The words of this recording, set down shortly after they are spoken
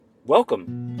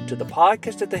Welcome to the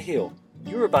podcast at the Hill.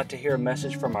 You're about to hear a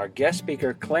message from our guest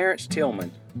speaker, Clarence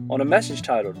Tillman, on a message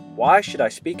titled, Why Should I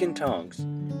Speak in Tongues?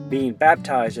 Being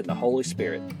Baptized in the Holy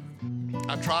Spirit.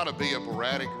 I try to be a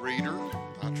sporadic reader.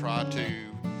 I try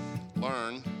to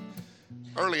learn.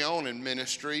 Early on in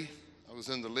ministry, I was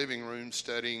in the living room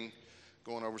studying,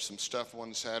 going over some stuff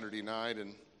one Saturday night,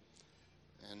 and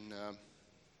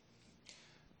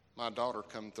my daughter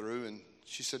come through, and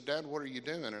she said, "Dad, what are you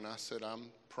doing?" And I said,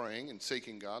 "I'm praying and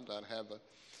seeking God that I'd have a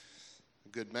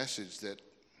good message, that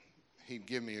He'd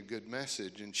give me a good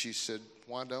message." And she said,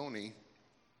 "Why don't He?"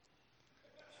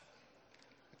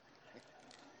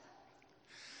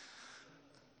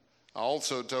 I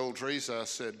also told Teresa, I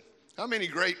said, "How many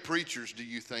great preachers do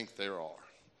you think there are?"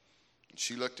 And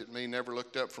she looked at me, never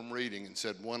looked up from reading, and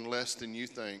said, "One less than you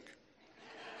think."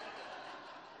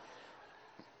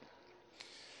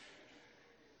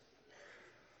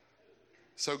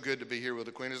 So good to be here with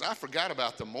the Queenies. I forgot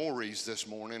about the Moreys this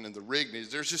morning and the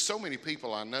Rigneys. There's just so many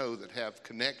people I know that have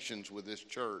connections with this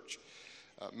church.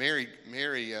 Mary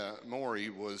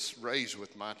Morey was raised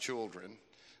with my children.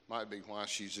 Might be why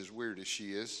she's as weird as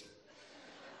she is.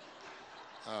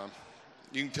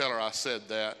 You can tell her I said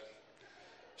that.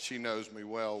 She knows me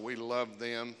well. We love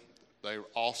them. They're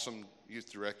awesome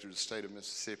youth director of the state of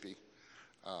Mississippi.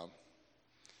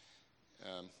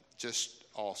 Just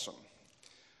awesome.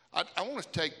 I want to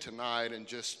take tonight and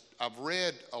I've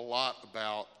read a lot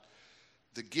about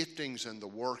the giftings and the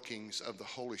workings of the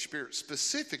Holy Spirit,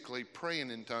 specifically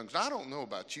praying in tongues. I don't know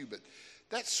about you, but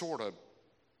that sort of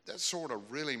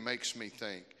really makes me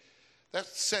think. That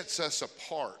sets us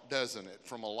apart, doesn't it,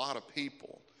 from a lot of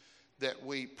people, that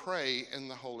we pray in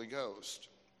the Holy Ghost.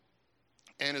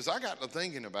 And as I got to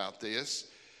thinking about this,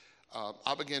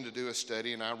 I began to do a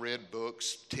study, and I read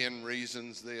books, 10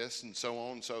 Reasons this, and so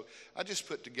on. So I just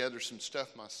put together some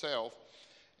stuff myself,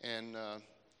 and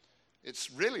it's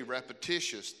really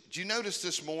repetitious. Did you notice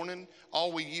this morning,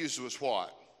 all we used was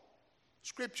what?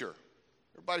 Scripture.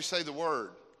 Everybody say the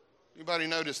word. Anybody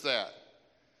notice that?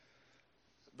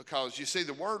 Because you see,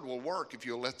 the word will work if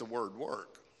you'll let the word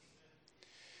work.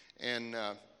 And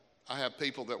I have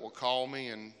people that will call me,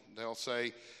 and they'll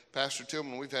say, "Pastor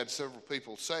Tillman, we've had several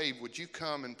people saved. Would you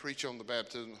come and preach on the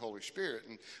baptism of the Holy Spirit?"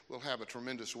 And we'll have a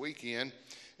tremendous weekend.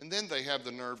 And then they have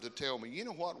the nerve to tell me, "You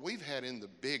know what? We've had in the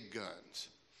big guns.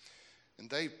 And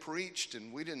they preached,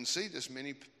 and we didn't see this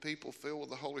many people filled with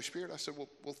the Holy Spirit." I said,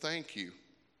 well, thank you.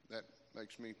 That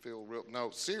makes me feel real. No,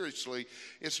 seriously,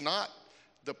 it's not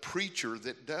the preacher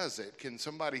that does it. Can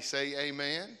somebody say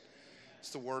amen?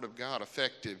 It's the Word of God,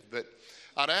 effective. But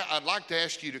I'd like to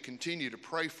ask you to continue to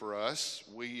pray for us.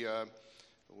 We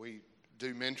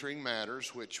do Mentoring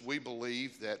Matters, which we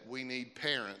believe that we need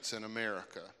parents in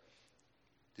America.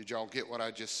 Did y'all get what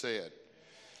I just said?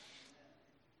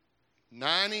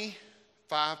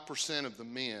 95% of the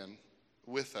men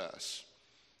with us,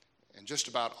 and just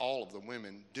about all of the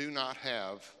women, do not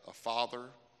have a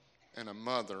father and a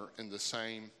mother in the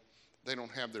same. They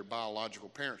don't have their biological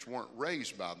parents, weren't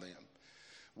raised by them.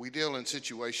 We deal in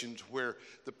situations where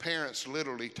the parents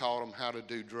literally taught them how to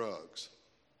do drugs.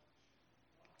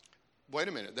 Wait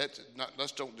a minute,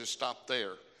 let's don't just stop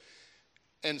there.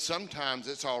 And sometimes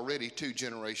it's already 2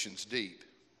 generations deep.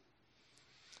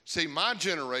 See, my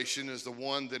generation is the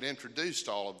one that introduced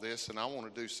all of this, and I want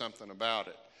to do something about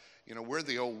it. You know, we're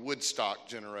the old Woodstock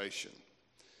generation.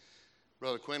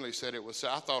 Brother Quinley said it was,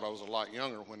 I thought I was a lot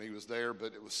younger when he was there,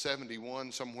 but it was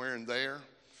 71, somewhere in there.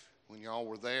 When y'all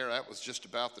were there, that was just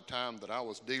about the time that I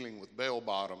was dealing with bell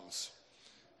bottoms.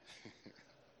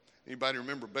 Anybody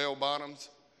remember bell bottoms?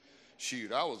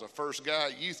 Shoot, I was the first guy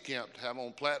at youth camp to have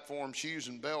on platform shoes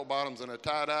and bell bottoms and a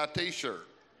tie-dye t-shirt.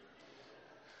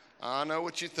 I know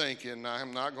what you're thinking.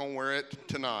 I'm not going to wear it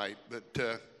tonight,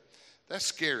 but that's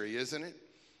scary, isn't it?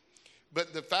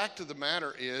 But the fact of the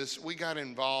matter is, we got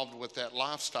involved with that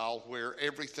lifestyle where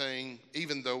everything,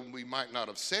 even though we might not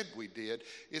have said we did,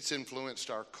 it's influenced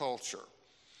our culture.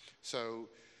 So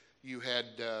you had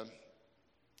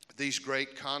these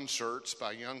great concerts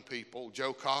by young people.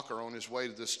 Joe Cocker, on his way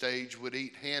to the stage, would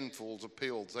eat handfuls of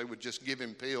pills. They would just give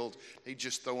him pills. He'd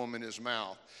just throw them in his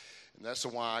mouth. And that's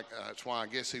why I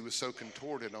guess he was so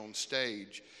contorted on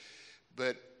stage.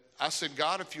 But I said,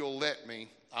 "God, if you'll let me,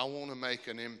 I want to make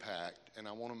an impact, and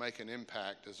I want to make an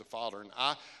impact as a father." And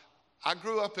I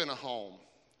grew up in a home.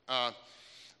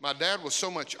 My dad was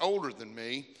so much older than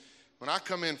me. When I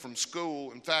come in from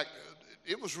school, in fact,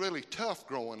 it was really tough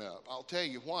growing up. I'll tell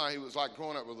you why. It was like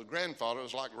growing up with a grandfather. It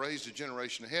was like raised a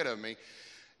generation ahead of me.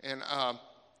 And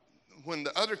when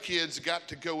the other kids got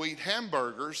to go eat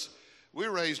hamburgers, we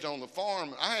were raised on the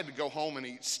farm. I had to go home and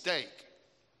eat steak.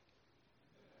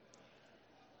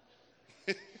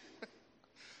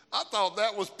 I thought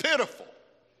that was pitiful.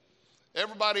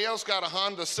 Everybody else got a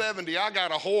Honda 70. I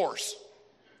got a horse.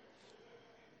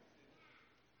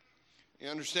 You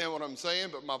understand what I'm saying?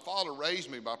 But my father raised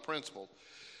me by principle.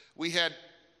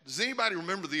 Does anybody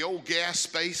remember the old gas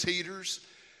space heaters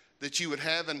that you would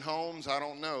have in homes? I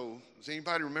don't know. Does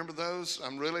anybody remember those?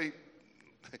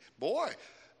 Boy,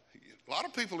 a lot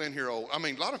of people in here a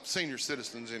lot of senior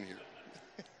citizens in here.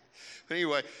 But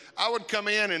anyway, I would come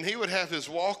in and he would have his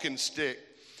walking stick,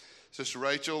 Sister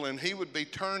Rachel, and he would be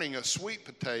turning a sweet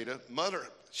potato. Mother,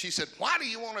 she said, "Why do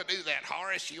you want to do that,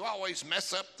 Horace? You always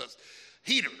mess up the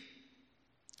heater."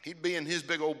 He'd be in his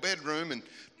big old bedroom and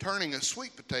turning a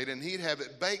sweet potato, and he'd have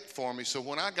it baked for me. So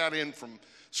when I got in from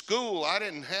school, I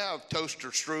didn't have toaster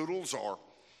strudels or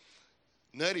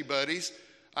Nutty Buddies.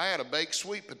 I had a baked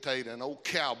sweet potato and old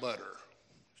cow butter. It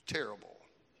was terrible.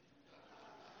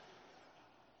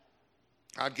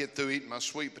 I'd get through eating my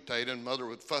sweet potato, and Mother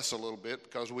would fuss a little bit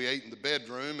because we ate in the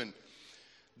bedroom, and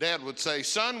Dad would say,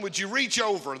 "Son, would you reach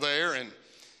over there and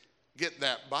get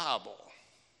that Bible?"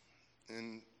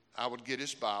 And I would get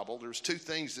his Bible. There's two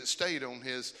things that stayed on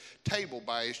his table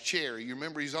by his chair. You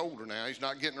remember, he's older now. He's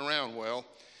not getting around well.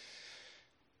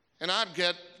 And I'd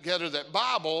gather that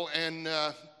Bible, and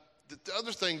the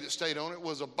other thing that stayed on it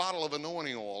was a bottle of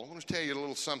anointing oil. I want to tell you a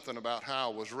little something about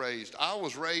how I was raised. I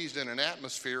was raised in an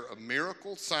atmosphere of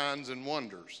miracles, signs, and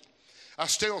wonders. I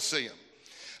still see them.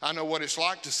 I know what it's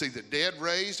like to see the dead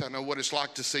raised. I know what it's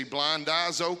like to see blind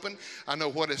eyes open. I know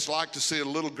what it's like to see a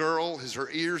little girl as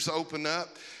her ears open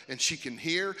up and she can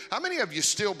hear. How many of you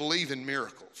still believe in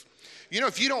miracles? You know,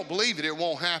 if you don't believe it, it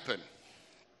won't happen.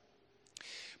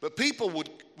 But people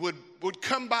would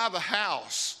come by the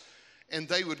house and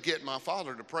they would get my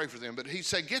father to pray for them. But he'd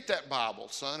say, "Get that Bible,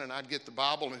 son." And I'd get the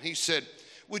Bible, and he said,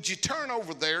 "Would you turn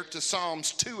over there to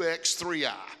Psalms 2x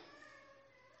 3i?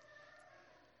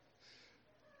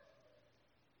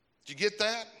 Did you get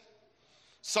that?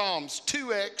 Psalms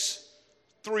 2x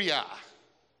 3i.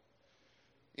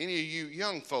 Any of you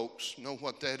young folks know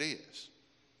what that is?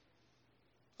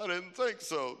 I didn't think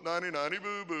so. 90-90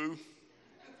 boo-boo.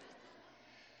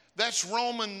 That's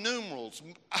Roman numerals.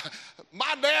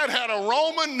 My dad had a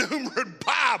Roman numeral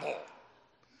Bible.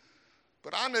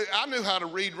 But I knew how to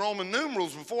read Roman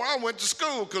numerals before I went to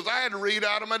school because I had to read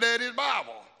out of my daddy's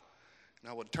Bible. And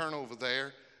I would turn over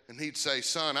there, and he'd say,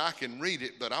 "Son, I can read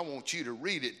it, but I want you to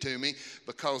read it to me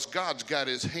because God's got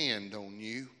his hand on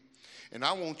you. And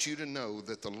I want you to know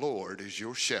that the Lord is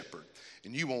your shepherd,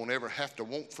 and you won't ever have to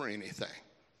want for anything.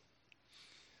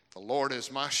 The Lord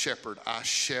is my shepherd, I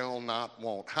shall not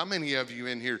want." How many of you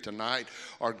in here tonight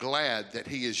are glad that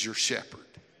he is your shepherd?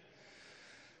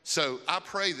 So I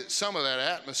pray that some of that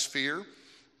atmosphere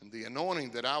and the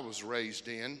anointing that I was raised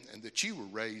in and that you were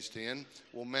raised in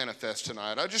will manifest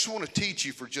tonight. I just want to teach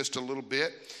you for just a little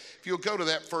bit. If you'll go to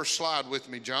that first slide with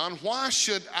me, John. Why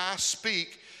should I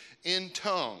speak in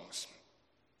tongues?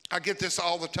 I get this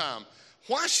all the time.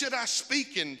 Why should I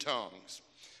speak in tongues?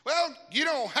 Well, you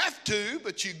don't have to,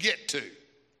 but you get to.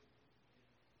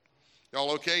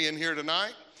 Y'all okay in here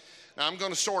tonight? Now, I'm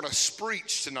going to sort of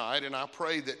preach tonight, and I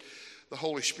pray that the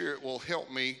Holy Spirit will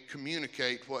help me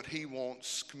communicate what he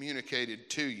wants communicated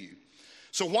to you.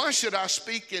 So why should I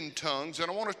speak in tongues?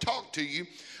 And I want to talk to you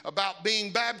about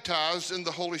being baptized in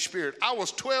the Holy Spirit. I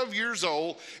was 12 years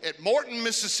old at Morton,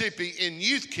 Mississippi in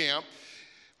youth camp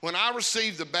when I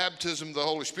received the baptism of the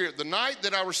Holy Spirit. The night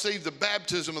that I received the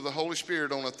baptism of the Holy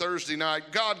Spirit on a Thursday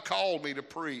night, God called me to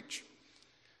preach.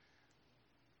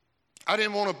 I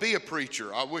didn't want to be a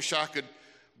preacher. I wish I could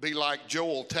be like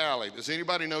Joel Talley. Does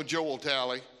anybody know Joel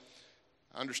Talley?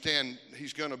 I understand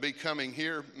he's going to be coming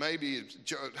here. Maybe,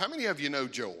 how many of you know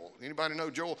Joel? Anybody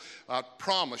know Joel? I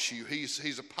promise you,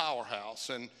 he's a powerhouse.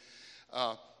 And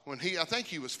I think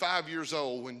he was 5 years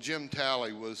old when Jim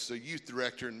Talley was the youth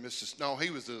director in Mississippi. No, he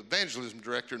was the evangelism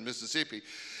director in Mississippi.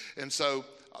 And so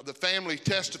the family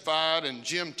testified and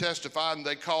Jim testified, and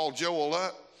they called Joel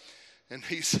up. And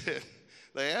he said,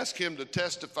 they asked him to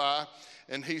testify,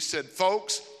 and he said,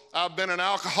 "Folks, I've been an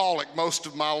alcoholic most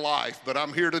of my life, but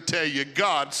I'm here to tell you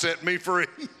God set me free."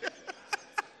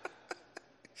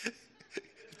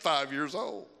 5 years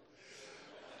old.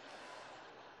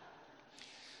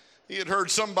 He had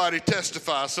heard somebody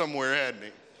testify somewhere, hadn't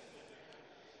he?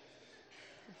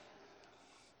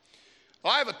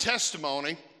 Well, I have a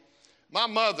testimony. My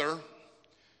mother,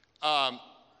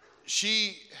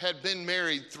 she had been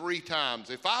married 3 times.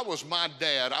 If I was my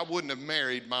dad, I wouldn't have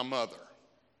married my mother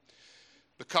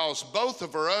because both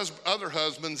of her other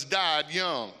husbands died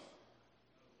young.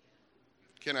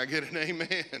 Can I get an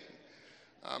amen?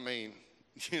 I mean,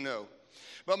 you know.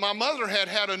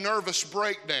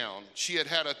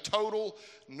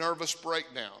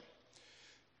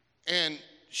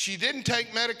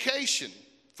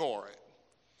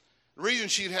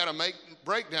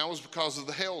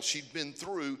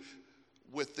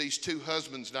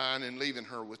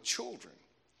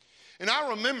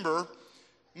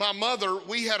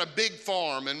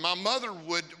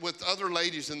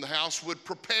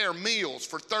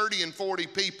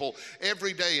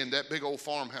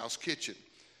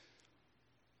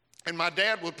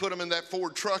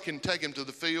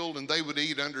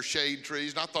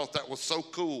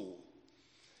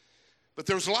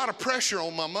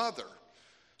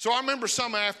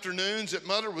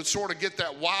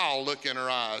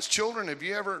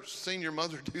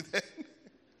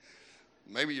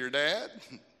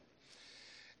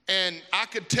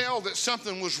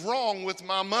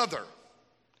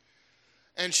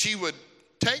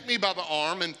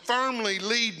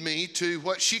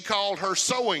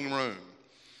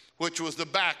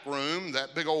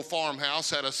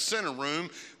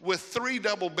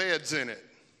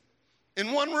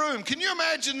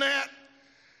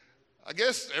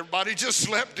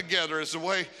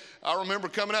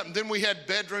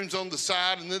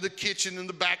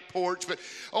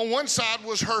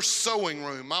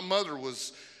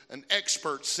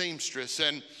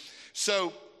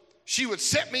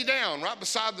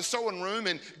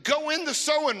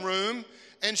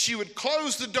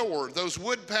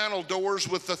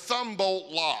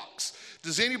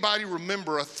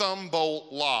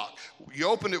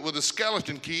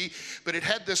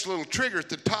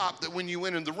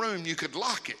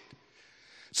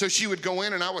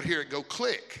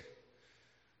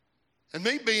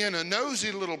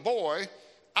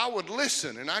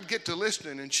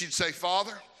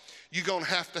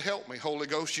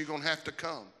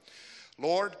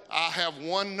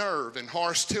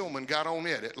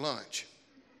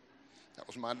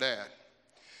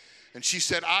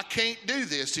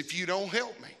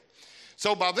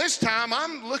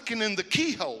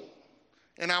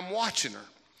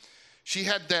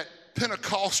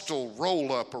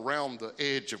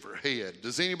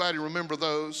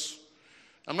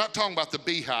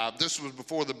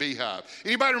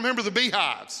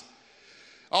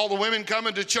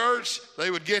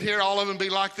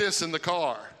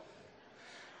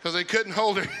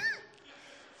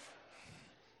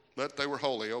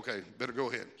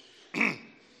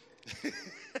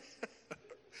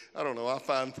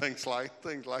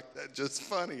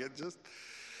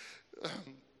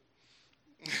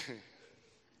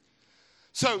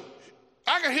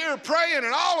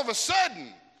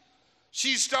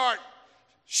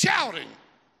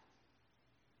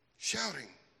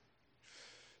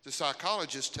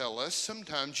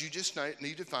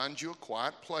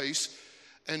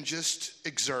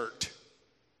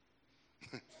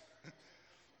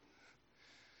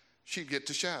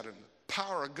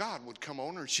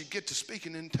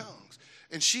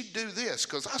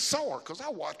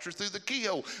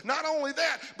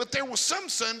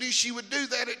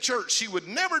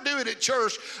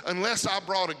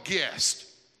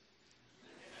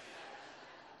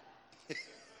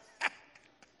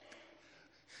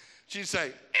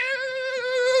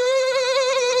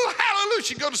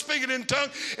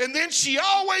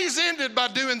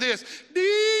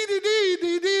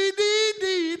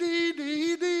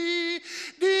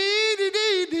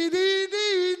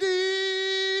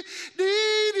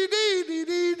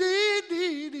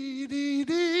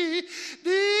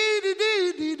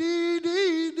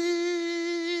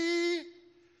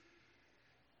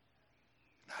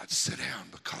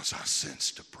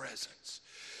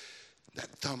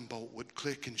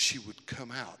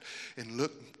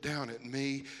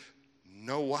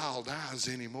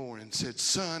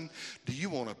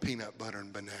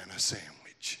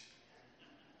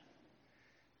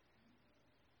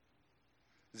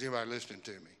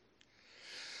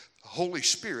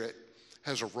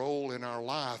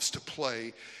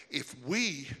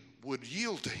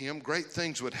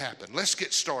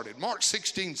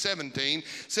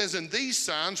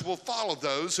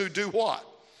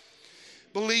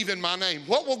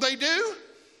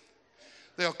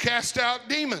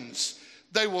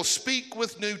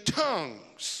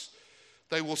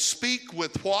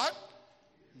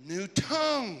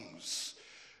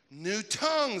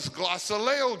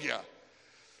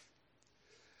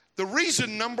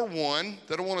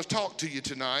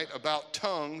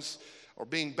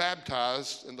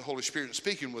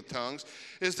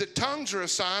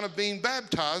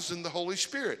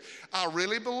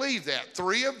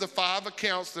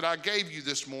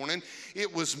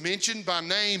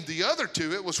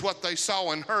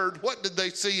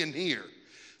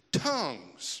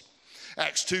 tongues.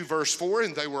 Acts 2 verse 4,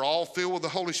 and they were all filled with the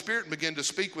Holy Spirit and began to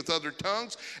speak with other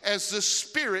tongues as the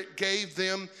Spirit gave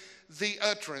them the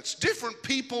utterance. Different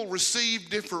people receive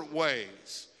different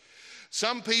ways.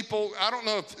 Some people, I don't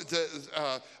know if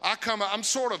I'm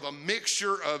sort of a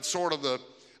mixture of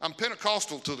I'm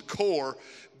Pentecostal to the core,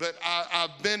 but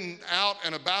I've been out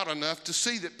and about enough to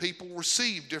see that people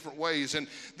receive different ways. And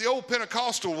the old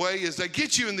Pentecostal way is they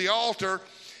get you in the altar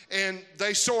and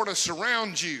they sort of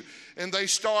surround you and they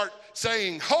start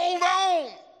saying, hold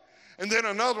on. And then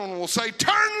another one will say,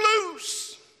 turn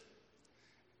loose.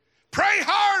 Pray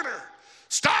harder.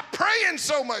 Stop praying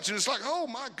so much. And it's like, oh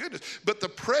my goodness. But the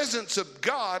presence of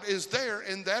God is there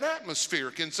in that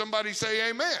atmosphere. Can somebody say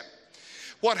amen?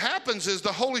 What happens is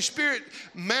the Holy Spirit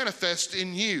manifests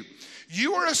in you.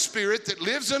 You are a spirit that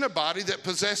lives in a body that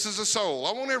possesses a soul.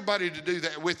 I want everybody to do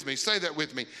that with me. Say that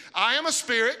with me. I am a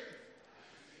spirit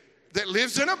that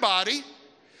lives in a body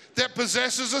that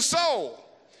possesses a soul.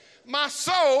 My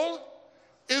soul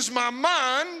is my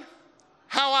mind,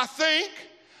 how I think,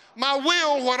 my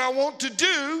will, what I want to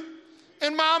do,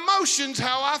 and my emotions,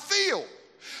 how I feel.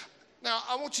 Now,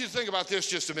 I want you to think about this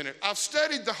just a minute. I've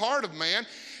studied the heart of man,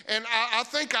 and I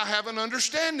think I have an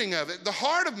understanding of it. The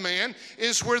heart of man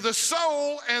is where the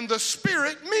soul and the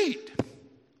spirit meet.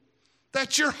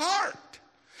 That's your heart.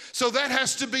 So that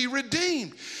has to be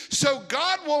redeemed. So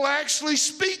God will actually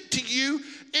speak to you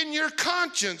in your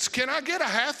conscience. Can I get a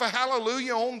half a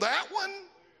hallelujah on that one?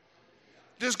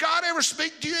 Does God ever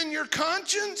speak to you in your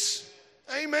conscience?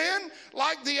 Amen.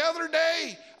 Like the other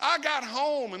day, I got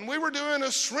home and we were doing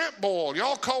a shrimp boil.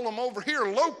 Y'all call them over here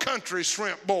low country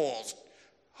shrimp boils.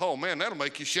 Oh man, that'll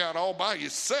make you shout all by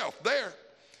yourself there.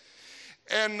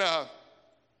 And I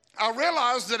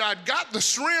realized that I'd got the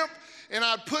shrimp and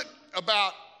I'd put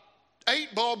about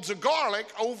 8 bulbs of garlic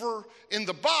over in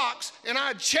the box and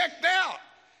I'd checked out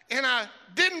and I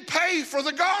didn't pay for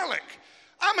the garlic.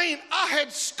 I mean, I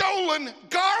had stolen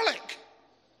garlic.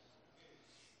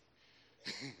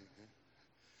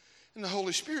 And the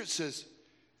Holy Spirit says,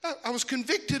 I was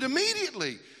convicted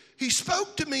immediately. He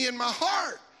spoke to me in my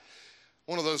heart.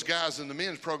 One of those guys in the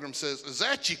men's program says, is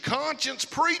that your conscience,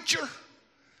 preacher?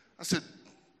 I said,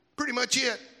 pretty much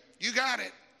it. You got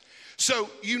it. So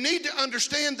you need to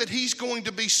understand that he's going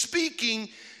to be speaking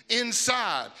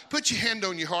inside. Put your hand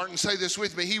on your heart and say this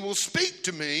with me. He will speak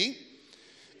to me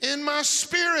in my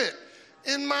spirit,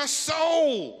 in my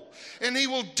soul. And he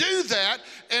will do that,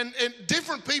 and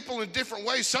different people in different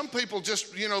ways. Some people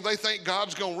just, they think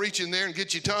God's going to reach in there and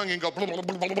get your tongue and go blah, blah,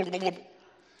 blah, blah, blah, blah.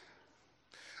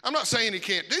 I'm not saying he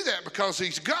can't do that because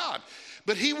he's God,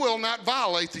 but he will not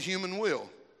violate the human will.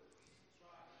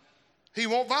 He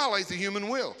won't violate the human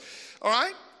will. All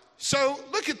right? So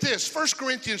look at this, 1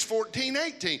 Corinthians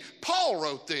 14:18. Paul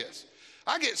wrote this.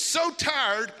 I get so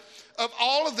tired of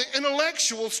all of the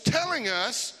intellectuals telling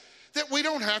us that we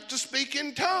don't have to speak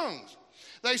in tongues.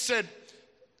 They said,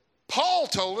 Paul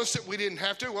told us that we didn't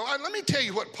have to. Well, let me tell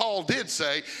you what Paul did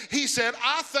say. He said,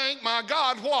 I thank my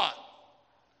God what?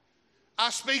 I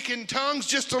speak in tongues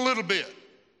just a little bit.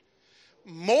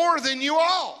 More than you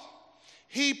all.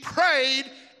 He prayed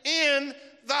in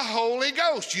the Holy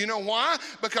Ghost. You know why?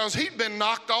 Because he'd been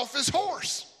knocked off his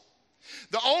horse.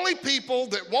 The only people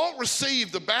that won't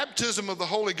receive the baptism of the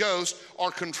Holy Ghost are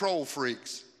control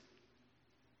freaks.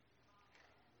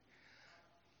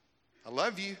 I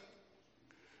love you.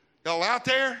 Y'all out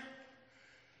there?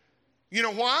 You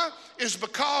know why? It's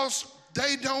because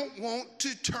they don't want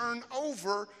to turn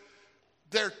over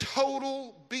their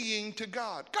total being to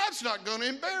God. God's not going to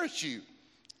embarrass you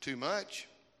too much.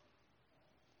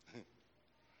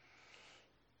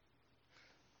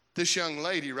 This young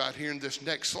lady right here in this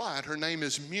next slide, her name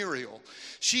is Muriel.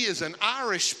 She is an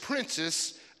Irish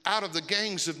princess out of the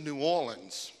gangs of New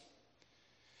Orleans.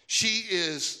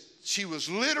 She was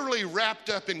literally wrapped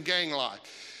up in gang life.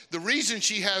 The reason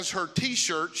she has her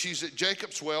t-shirt, she's at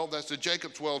Jacob's Well, that's a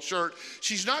Jacob's Well shirt.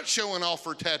 She's not showing off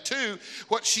her tattoo.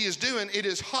 What she is doing, it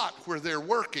is hot where they're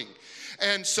working.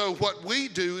 And so what we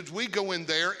do is we go in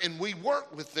there and we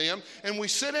work with them and we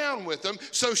sit down with them.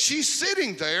 So she's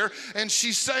sitting there and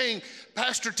she's saying,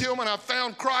 Pastor Tillman, I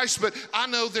found Christ, but I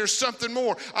know there's something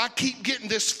more. I keep getting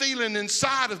this feeling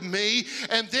inside of me,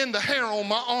 and then the hair on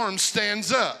my arm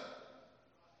stands up.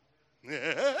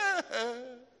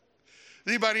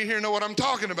 Anybody here know what I'm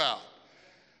talking about?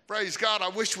 Praise God, I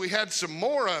wish we had some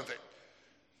more of it.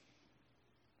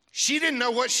 She didn't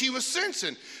know what she was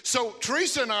sensing. So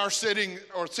Teresa and I are sitting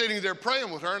there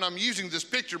praying with her, and I'm using this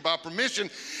picture by permission,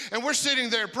 and we're sitting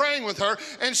there praying with her,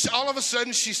 and all of a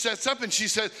sudden she sets up and she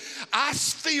says, I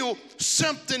feel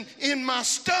something in my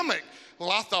stomach,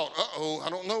 Well, I thought, I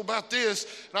don't know about this.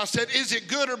 And I said, is it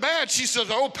good or bad? She says,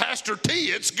 oh, Pastor T,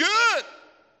 it's good.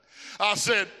 I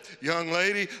said, young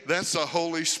lady, that's the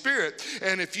Holy Spirit.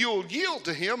 And if you'll yield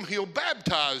to him, he'll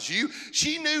baptize you.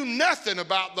 She knew nothing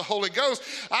about the Holy Ghost.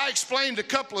 I explained a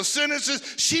couple of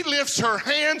sentences. She lifts her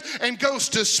hand and goes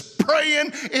to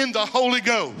praying in the Holy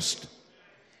Ghost.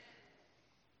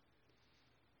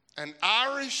 An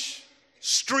Irish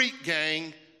street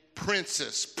gang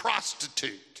princess,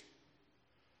 prostitute.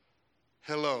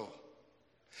 Hello.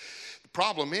 The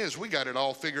problem is we got it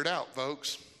all figured out,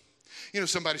 folks. You know,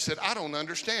 somebody said, I don't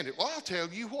understand it. Well, I'll tell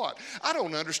you what. I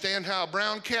don't understand how a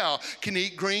brown cow can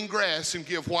eat green grass and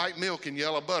give white milk and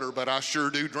yellow butter, but I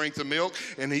sure do drink the milk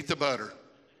and eat the butter.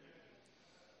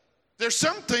 There's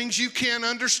some things you can't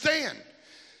understand,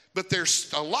 but there's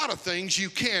a lot of things you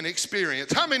can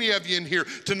experience. How many of you in here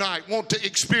tonight want to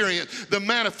experience the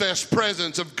manifest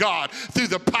presence of God through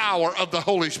the power of the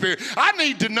Holy Spirit? I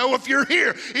need to know if you're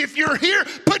here. If you're here,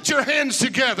 put your hands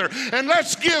together and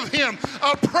let's give him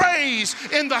a praise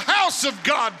in the house of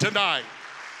God tonight.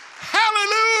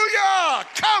 Hallelujah!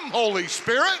 Come, Holy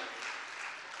Spirit.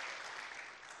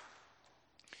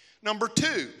 Number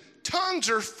 2, tongues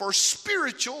are for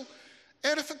spiritual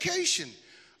edification.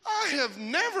 I have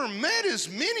never met as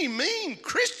many mean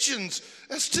Christians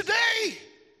as today.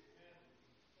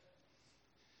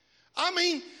 I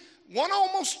mean, one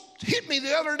almost hit me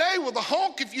the other day with a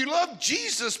honk if you love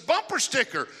Jesus bumper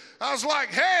sticker. I was like,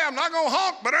 hey, I'm not going to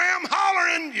honk, but I am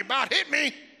hollering. You about hit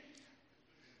me.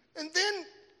 And then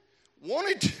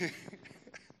wanted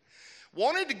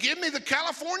to give me the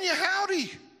California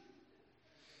howdy.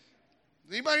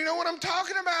 Anybody know what I'm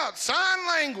talking about? Sign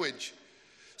language.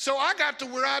 So I got to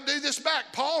where I do this back.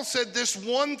 Paul said this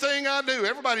one thing I do.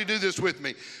 Everybody do this with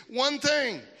me. One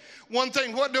thing. What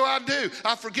do?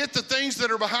 I forget the things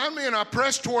that are behind me and I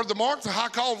press toward the mark, the high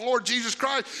call of the Lord Jesus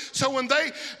Christ. So when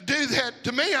they do that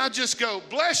to me, I just go,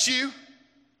 bless you.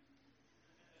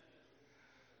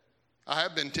 I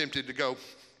have been tempted to go,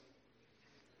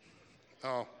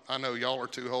 oh, I know y'all are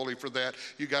too holy for that.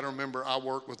 You got to remember I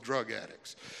work with drug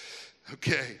addicts.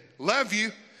 Okay, love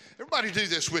you. Everybody do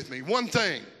this with me. One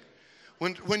thing.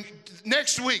 When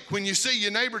next week, when you see your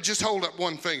neighbor, just hold up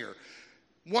one finger.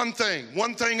 One thing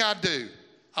I do.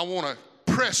 I want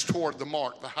to press toward the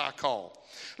mark, the high call.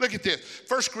 Look at this.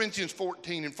 1 Corinthians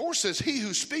 14:4 says, he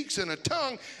who speaks in a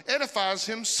tongue edifies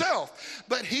himself,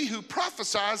 but he who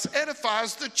prophesies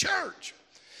edifies the church.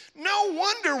 No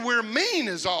wonder we're mean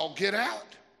as all get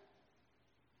out.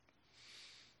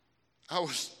 I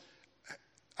was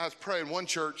praying one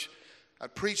church. I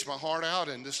preached my heart out,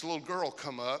 and this little girl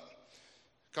come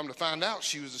to find out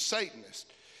she was a Satanist.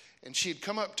 And she had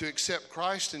come up to accept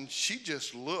Christ, and she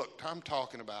just looked, I'm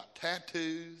talking about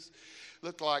tattoos,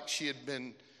 looked like she had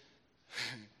been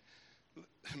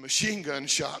machine gun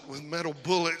shot with metal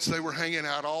bullets. They were hanging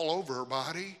out all over her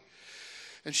body.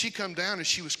 And she come down, and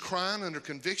she was crying under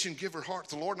conviction, give her heart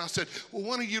to the Lord. And I said, well,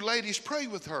 one of you ladies pray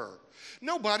with her.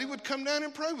 Nobody would come down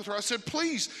and pray with her. I said,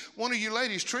 please, one of you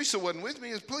ladies. Teresa wasn't with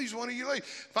me. Please, one of you ladies.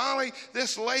 Finally,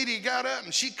 this lady got up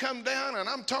and she come down, and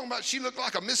I'm talking about she looked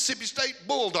like a Mississippi State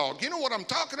bulldog. You know what I'm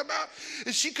talking about?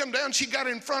 And she come down, she got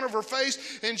in front of her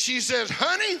face, and she says,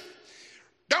 honey,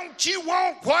 don't you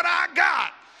want what I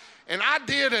got? And I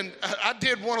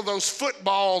did one of those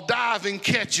football diving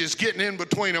catches getting in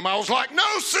between them. I was like,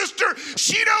 no, sister,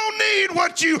 she don't need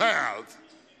what you have.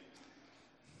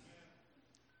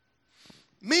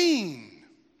 Mean.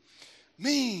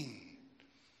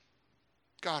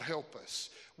 God help us.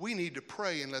 We need to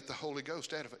pray and let the Holy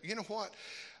Ghost edify. You know what?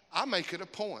 I make it a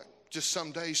point just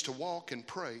some days to walk and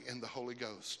pray in the Holy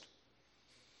Ghost.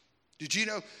 Did you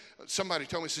know, somebody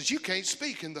told me, says, you can't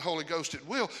speak in the Holy Ghost at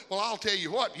will. Well, I'll tell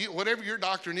you what, whatever your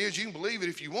doctrine is, you can believe it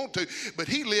if you want to, but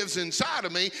he lives inside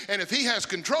of me, and if he has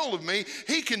control of me,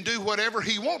 he can do whatever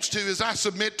he wants to as I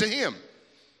submit to him.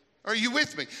 Are you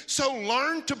with me? So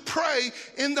learn to pray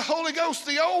in the Holy Ghost.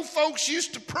 The old folks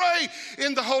used to pray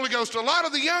in the Holy Ghost. A lot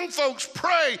of the young folks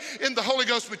pray in the Holy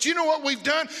Ghost. But you know what we've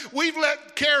done? We've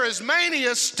let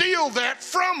charismania steal that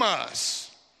from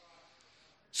us.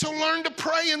 So learn to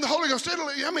pray in the Holy Ghost. I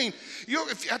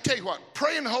tell you what,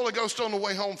 pray in the Holy Ghost on the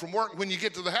way home from work. When you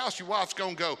get to the house, your wife's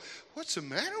going to go, what's the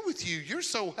matter with you? You're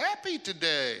so happy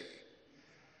today.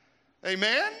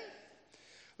 Amen?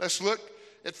 Let's look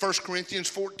at 1 Corinthians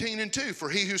 14:2. For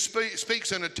he who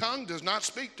speaks in a tongue does not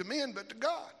speak to men, but to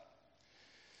God.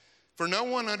 For no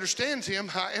one understands him,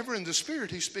 however in the Spirit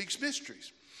he speaks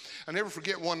mysteries. I never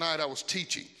forget one night I was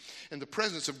teaching, and the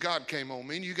presence of God came on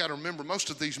me. And you got to remember, most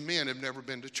of these men have never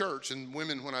been to church, and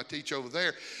women when I teach over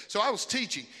there. So I was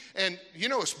teaching, and you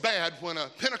know it's bad when a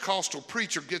Pentecostal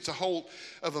preacher gets a hold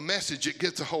of a message, it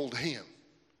gets a hold of him.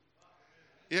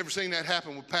 You ever seen that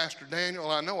happen with Pastor Daniel?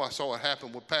 I know I saw it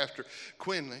happen with Pastor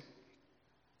Quinley.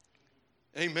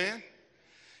 Amen.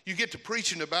 You get to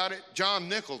preaching about it. John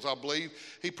Nichols, I believe,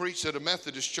 he preached at a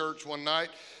Methodist church one night,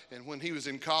 and when he was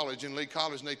in college, in Lee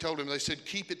College, and they told him, they said,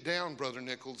 keep it down, Brother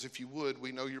Nichols, if you would.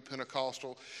 We know you're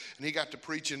Pentecostal. And he got to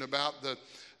preaching about the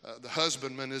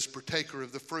husbandman is partaker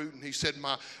of the fruit. And he said,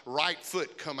 my right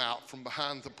foot come out from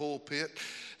behind the pulpit.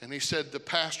 And he said, the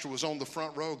pastor was on the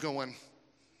front row going.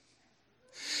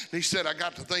 And he said, I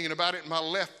got to thinking about it, and my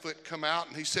left foot come out.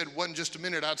 And he said, it wasn't just a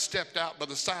minute, I'd stepped out by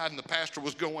the side, and the pastor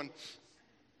was going.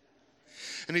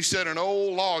 And he said, an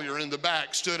old lawyer in the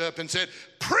back stood up and said,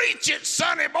 preach it,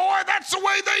 sonny boy. That's the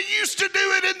way they used to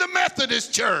do it in the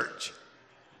Methodist church.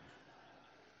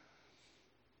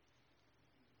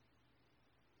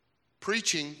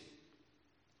 Preaching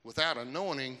without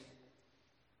anointing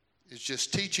is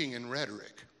just teaching and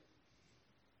rhetoric.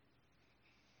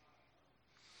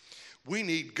 We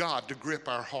need God to grip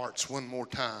our hearts one more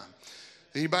time.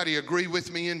 Anybody agree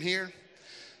with me in here?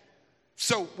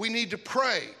 So we need to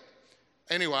pray.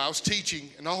 Anyway, I was teaching,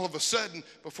 and all of a sudden,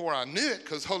 before I knew it,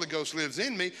 because the Holy Ghost lives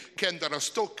in me,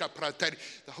 the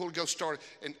Holy Ghost started,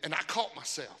 and I caught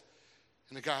myself.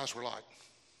 And the guys were like,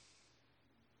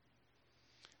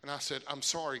 and I said, I'm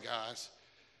sorry, guys.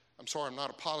 I'm sorry, I'm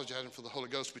not apologizing for the Holy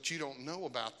Ghost, but you don't know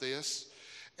about this.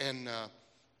 And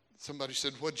somebody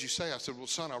said, what'd you say? I said, well,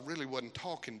 son, I really wasn't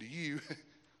talking to you.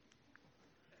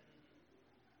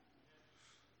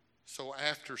 So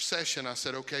after session, I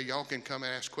said, okay, y'all can come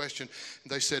and ask questions.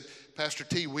 They said, Pastor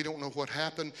T, we don't know what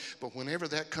happened, but whenever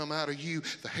that come out of you,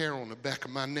 the hair on the back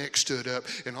of my neck stood up,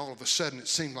 and all of a sudden it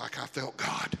seemed like I felt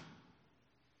God.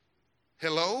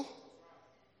 Hello?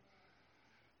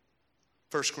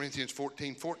 1 Corinthians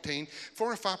 14:14,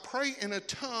 for if I pray in a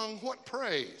tongue, what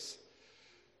praise?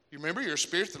 You remember, your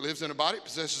spirit that lives in a body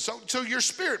possesses soul. So your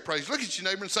spirit prays. Look at your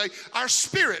neighbor and say, our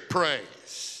spirit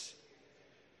prays.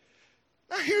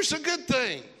 Now, here's a good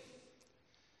thing.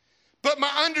 But my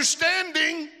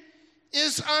understanding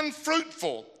is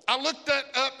unfruitful. I looked that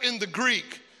up in the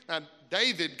Greek. Now,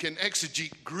 David can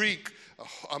exegete Greek.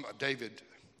 David,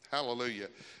 hallelujah.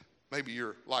 Maybe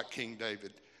you're like King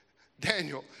David.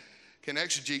 Daniel can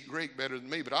exegete Greek better than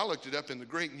me, but I looked it up in the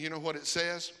Greek, and you know what it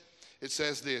says? It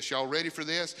says this. Y'all ready for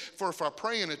this? For if I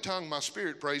pray in a tongue, my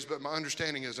spirit prays, but my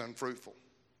understanding is unfruitful.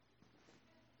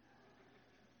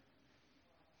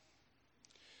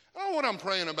 I don't know what I'm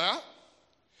praying about.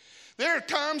 There are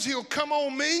times he'll come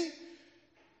on me,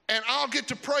 and I'll get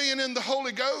to praying in the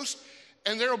Holy Ghost,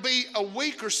 and there'll be a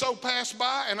week or so pass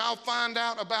by, and I'll find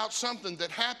out about something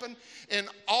that happened, and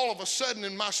all of a sudden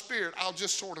in my spirit, I'll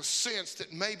just sort of sense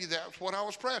that maybe that's what I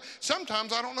was praying.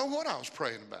 Sometimes I don't know what I was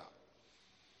praying about.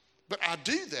 But I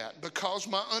do that because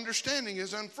my understanding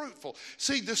is unfruitful.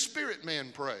 See, the spirit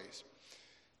man prays.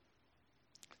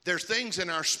 There's things in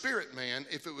our spirit man,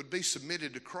 if it would be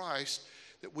submitted to Christ,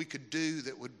 that we could do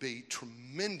that would be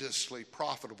tremendously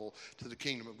profitable to the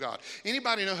kingdom of God.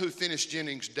 Anybody know who Finis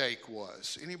Jennings Dake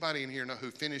was? Anybody in here know who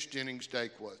Finis Jennings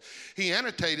Dake was? He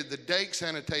annotated the Dake's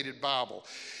Annotated Bible.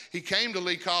 He came to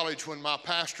Lee College when my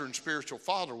pastor and spiritual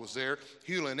father was there,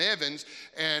 Hewlin Evans,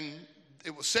 and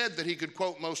it was said that he could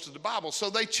quote most of the Bible, so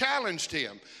they challenged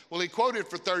him. Well, he quoted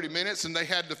for 30 minutes, and they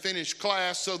had to finish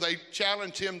class, so they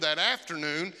challenged him that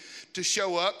afternoon to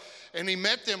show up, and he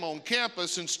met them on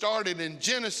campus and started in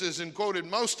Genesis and quoted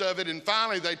most of it, and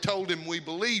finally they told him, we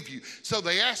believe you. So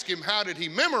they asked him, how did he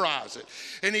memorize it?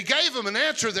 And he gave them an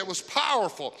answer that was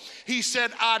powerful. He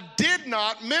said, I did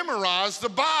not memorize the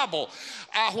Bible.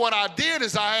 What I did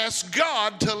is I asked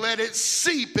God to let it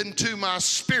seep into my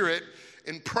spirit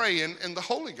in praying in the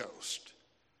Holy Ghost.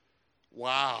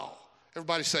 Wow.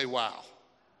 Everybody say wow.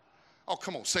 Oh,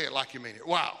 come on, say it like you mean it.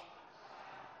 Wow.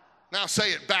 Now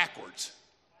say it backwards.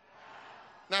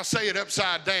 Now say it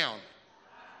upside down.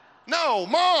 No,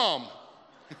 Mom.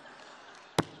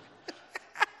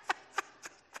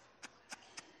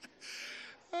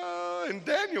 And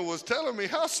Daniel was telling me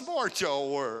how smart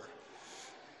y'all were.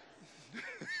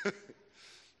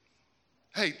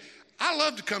 Hey, I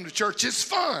love to come to church. It's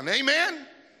fun. Amen?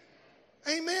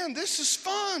 Amen. This is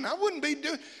fun. I wouldn't be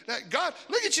doing that. God,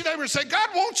 look at your neighbor and say, God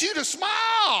wants you to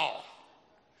smile.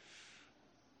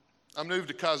 I moved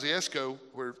to Kosciuszko,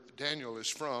 where Daniel is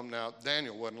from. Now,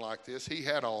 Daniel wasn't like this. He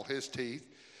had all his teeth.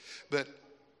 But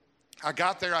I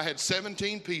got there. I had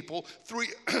 17 people.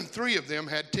 Three of them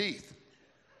had teeth.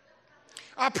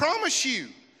 I promise you,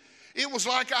 It was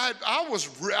like I was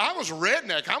a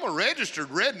redneck. I'm a registered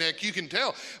redneck, you can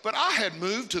tell. But I had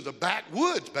moved to the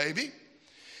backwoods, baby.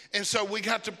 And so we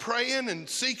got to praying and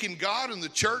seeking God, and the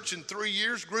church in 3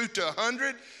 years grew to 100.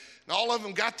 And all of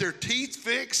them got their teeth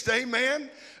fixed, amen.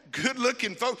 Good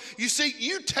looking folks. You see,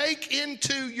 you take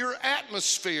into your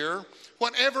atmosphere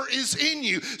whatever is in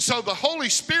you. So the Holy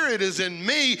Spirit is in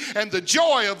me, and the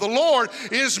joy of the Lord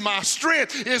is my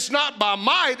strength. It's not by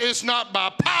might, it's not by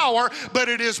power, but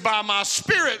it is by my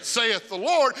Spirit, saith the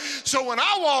Lord. So when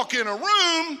I walk in a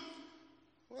room,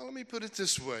 well, let me put it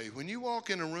this way. When you walk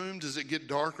in a room, does it get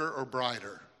darker or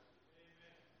brighter?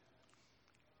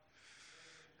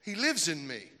 He lives in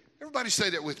me. Everybody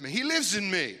say that with me. He lives in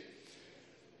me.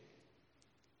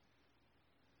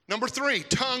 Number 3,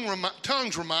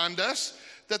 tongues remind us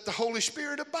that the Holy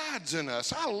Spirit abides in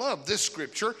us. I love this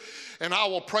scripture. And I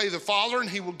will pray the Father, and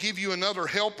he will give you another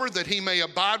helper, that he may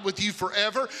abide with you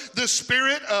forever. The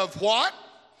Spirit of what?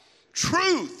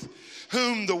 Truth,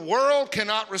 whom the world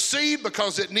cannot receive,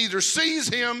 because it neither sees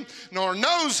him nor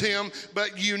knows him,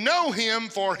 but you know him,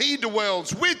 for he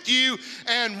dwells with you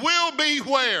and will be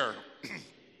where?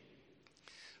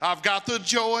 I've got the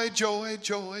joy, joy,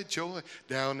 joy, joy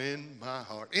down in my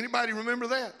heart. Anybody remember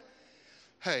that?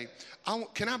 Hey,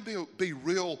 can I be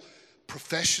real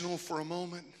professional for a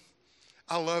moment?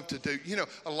 I love to do,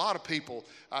 a lot of people,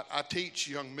 I teach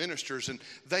young ministers, and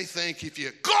they think if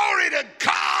you, glory to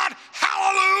God,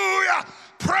 hallelujah,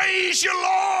 praise you,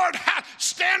 Lord,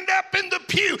 stand up in the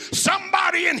pew,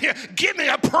 somebody in here, give me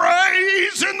a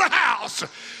praise in the house.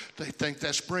 They think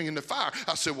that's bringing the fire.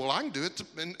 I said, well, I can do it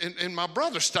in my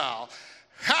brother style.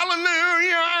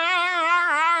 Hallelujah.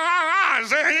 Is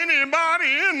there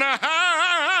anybody in the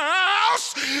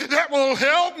house that will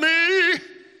help me?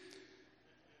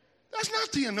 That's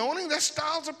not the anointing. That's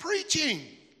styles of preaching.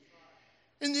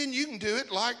 And then you can do it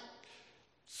like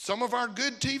some of our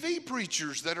good TV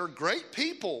preachers that are great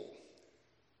people.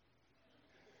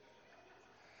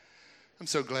 I'm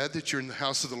so glad that you're in the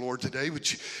house of the Lord today.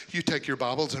 Would you take your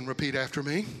Bibles and repeat after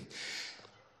me?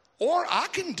 Or I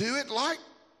can do it like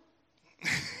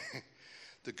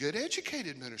the good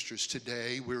educated ministers.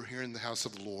 Today we're here in the house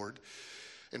of the Lord,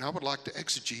 and I would like to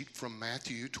exegete from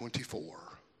Matthew 24.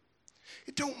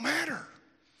 It don't matter.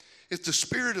 If the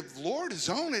Spirit of the Lord is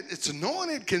on it, it's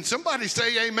anointed. Can somebody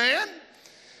say amen?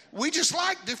 We just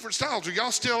like different styles. Are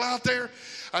y'all still out there?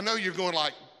 I know you're going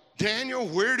like, Daniel,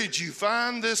 where did you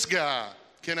find this guy?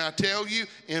 Can I tell you?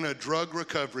 In a drug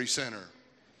recovery center.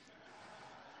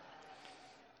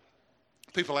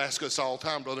 People ask us all the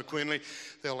time, Brother Quinley,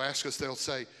 they'll ask us, they'll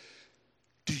say,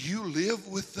 do you live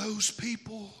with those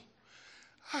people?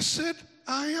 I said,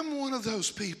 I am one of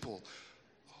those people.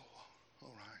 Oh,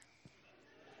 all right.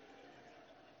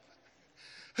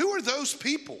 Who are those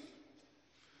people?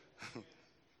 I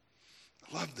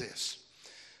love this.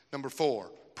 Number 4.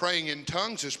 Praying in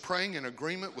tongues is praying in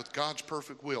agreement with God's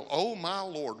perfect will. Oh, my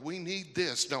Lord, we need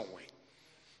this, don't we?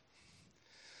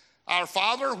 Our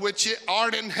Father, which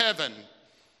art in heaven,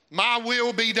 my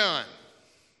will be done.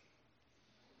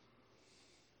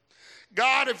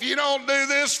 God, if you don't do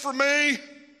this for me,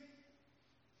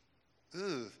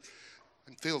 I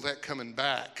can feel that coming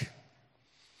back.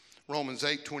 Romans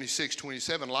 8, 26,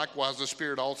 27, likewise the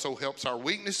Spirit also helps our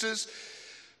weaknesses.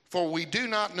 For we do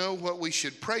not know what we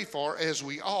should pray for as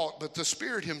we ought, but the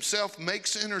Spirit himself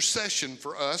makes intercession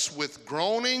for us with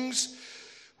groanings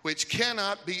which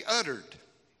cannot be uttered.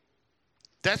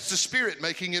 That's the Spirit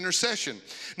making intercession.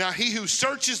 Now, he who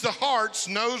searches the hearts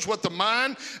knows what the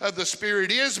mind of the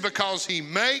Spirit is, because he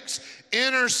makes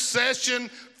intercession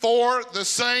for the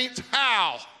saints.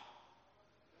 How?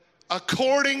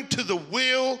 According to the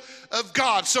will of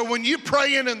God. So when you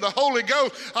pray in the Holy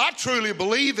Ghost, I truly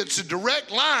believe it's a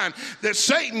direct line that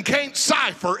Satan can't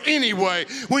cipher anyway.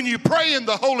 When you pray in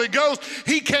the Holy Ghost,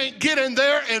 he can't get in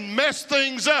there and mess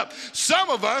things up. Some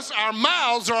of us, our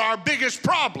mouths are our biggest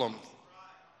problem.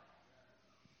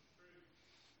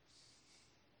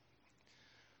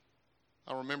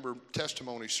 I remember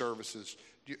testimony services.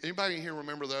 Anybody in here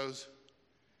remember those?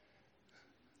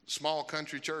 Small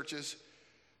country churches.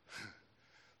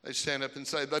 They stand up and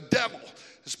say, the devil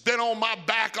has been on my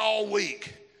back all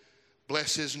week.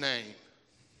 Bless his name.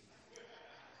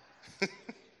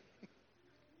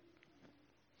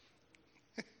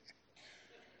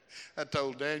 I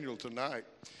told Daniel tonight,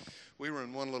 we were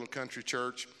in one little country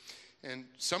church, and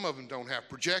some of them don't have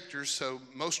projectors, so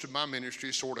most of my ministry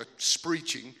is sort of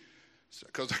screeching,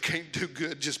 because I can't do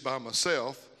good just by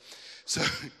myself. So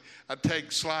I'd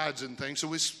take slides and things. So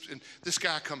and this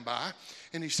guy come by,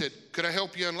 and he said, could I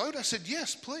help you unload? I said,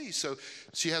 yes, please. So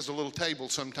she has a little table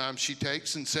sometimes she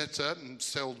takes and sets up and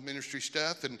sells ministry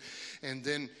stuff. And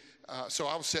then, so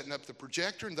I was setting up the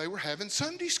projector, and they were having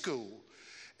Sunday school.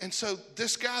 And so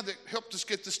this guy that helped us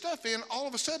get the stuff in, all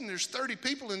of a sudden there's 30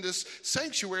 people in this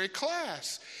sanctuary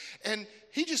class. And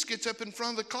he just gets up in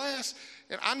front of the class,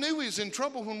 and I knew he was in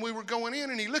trouble when we were going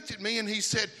in, and he looked at me and he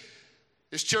said,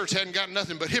 this church hadn't got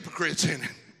nothing but hypocrites in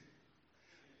it.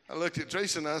 I looked at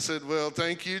Teresa and I said, well,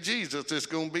 thank you, Jesus. It's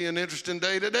going to be an interesting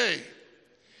day today.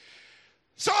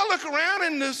 So I look around,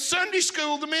 and the Sunday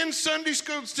school, the men's Sunday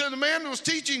school, the man that was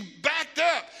teaching backed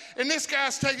up. And this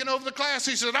guy's taking over the class.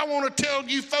 He said, I want to tell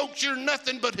you folks, you're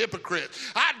nothing but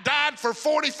hypocrites. I died for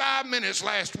 45 minutes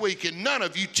last week, and none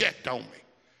of you checked on me.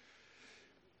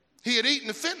 He had eaten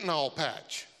a fentanyl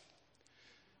patch.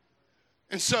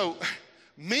 And so,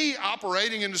 me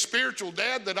operating in the spiritual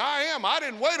dad that I am, I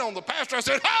didn't wait on the pastor. I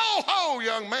said, ho, ho,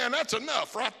 young man, that's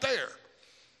enough right there.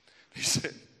 He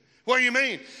said, what do you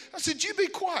mean? I said, you be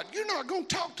quiet. You're not going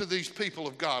to talk to these people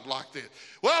of God like this.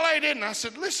 Well, they didn't. I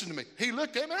said, listen to me. He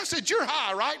looked at me. I said, you're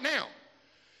high right now.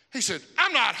 He said,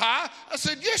 I'm not high. I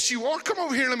said, yes, you are. Come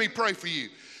over here and let me pray for you.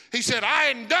 He said, I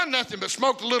hadn't done nothing but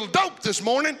smoked a little dope this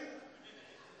morning.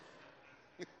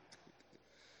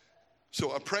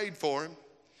 So I prayed for him,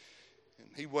 and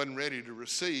he wasn't ready to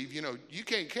receive. You know, you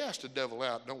can't cast a devil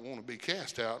out, don't want to be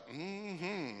cast out.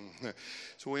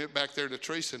 So we went back there to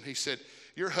Teresa, and he said,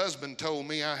 your husband told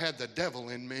me I had the devil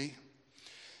in me,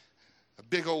 a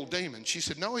big old demon. She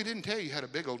said, no, he didn't tell you you had a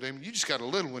big old demon. You just got a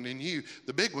little one in you.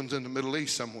 The big one's in the Middle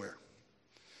East somewhere.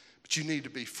 But you need to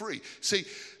be free. See,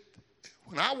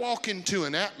 when I walk into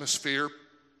an atmosphere,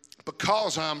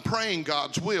 because I'm praying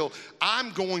God's will,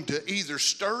 I'm going to either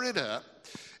stir it up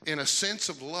in a sense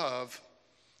of love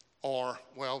or,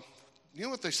 well, you know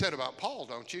what they said about Paul,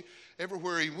 don't you?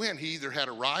 Everywhere he went, he either had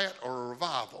a riot or a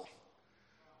revival.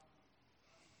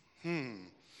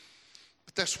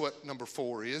 But that's what number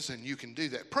 4 is, and you can do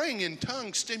that. Praying in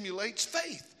tongues stimulates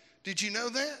faith. Did you know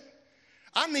that?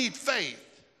 I need faith.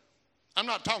 I'm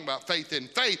not talking about faith in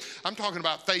faith. I'm talking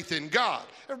about faith in God.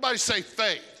 Everybody say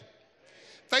faith.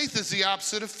 Faith is the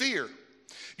opposite of fear.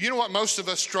 You know what most of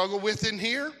us struggle with in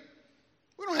here?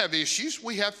 We don't have issues.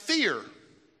 We have fear.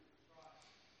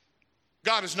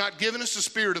 God has not given us a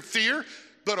spirit of fear,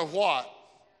 but of what?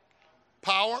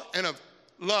 Power and of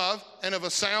love and of a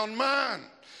sound mind.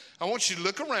 I want you to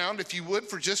look around, if you would,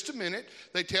 for just a minute.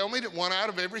 They tell me that 1 out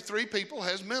of every 3 people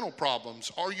has mental problems.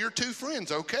 Are your 2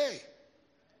 friends okay?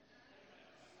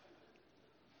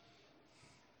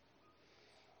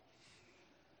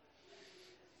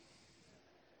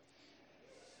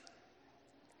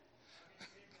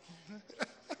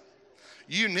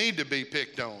 You need to be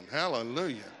picked on.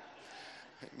 Hallelujah.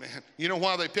 Amen. You know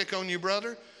why they pick on you,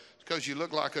 brother? It's because you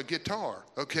look like a guitar,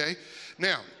 okay?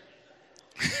 Now,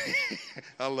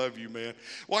 I love you, man.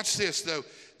 Watch this, though.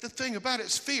 The thing about it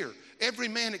is fear. Every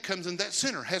man that comes in that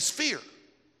center has fear.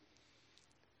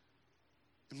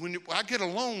 And when I get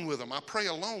alone with them, I pray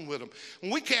alone with them.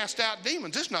 When we cast out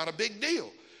demons, it's not a big deal.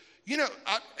 You know,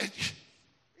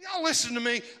 y'all listen to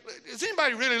me. Does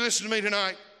anybody really listen to me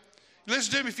tonight?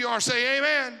 Listen to me if you are. Say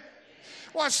amen.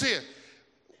 Watch this.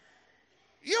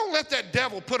 You don't let that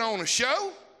devil put on a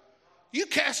show. You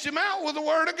cast him out with the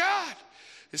word of God.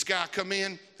 This guy come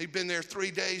in. He'd been there 3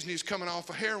 days, and he was coming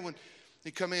off of heroin. He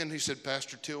come in, and he said,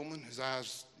 Pastor Tillman, his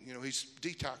eyes, you know, he's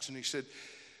detoxing. He said,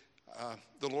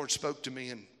 the Lord spoke to me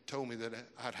and told me that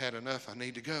I'd had enough. I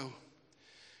need to go.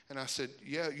 And I said,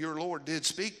 yeah, your Lord did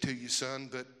speak to you, son,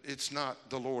 but it's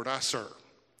not the Lord I serve.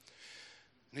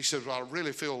 And he said, well, I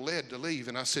really feel led to leave.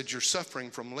 And I said, you're suffering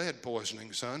from lead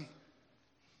poisoning, son.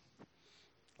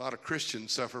 A lot of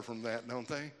Christians suffer from that, don't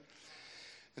they?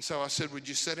 And so I said, would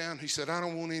you sit down? He said, I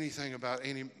don't want anything about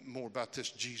any more about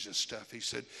this Jesus stuff. He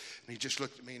said, and he just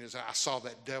looked at me in his eye. I saw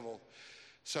that devil.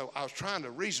 So I was trying to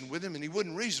reason with him, and he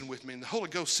wouldn't reason with me. And the Holy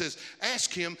Ghost says,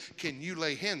 ask him, can you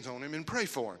lay hands on him and pray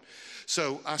for him?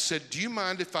 So I said, do you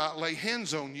mind if I lay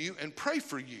hands on you and pray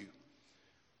for you?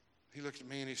 He looked at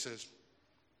me and he says,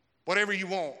 whatever you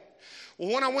want.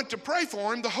 Well, when I went to pray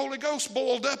for him, the Holy Ghost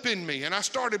boiled up in me, and I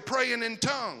started praying in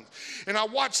tongues. And I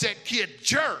watched that kid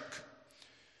jerk.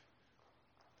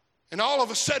 And all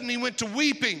of a sudden, he went to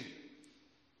weeping.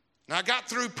 And I got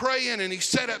through praying, and he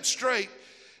sat up straight.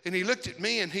 And he looked at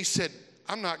me, and he said,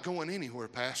 I'm not going anywhere,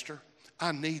 Pastor.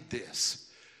 I need this.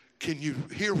 Can you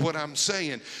hear what I'm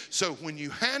saying? So when you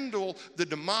handle the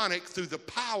demonic through the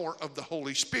power of the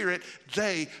Holy Spirit,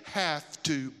 they have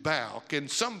to bow. Can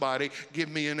somebody give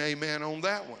me an amen on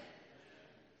that one?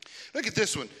 Look at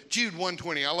this one, Jude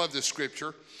 1:20. I love this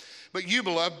scripture. But you,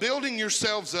 beloved, building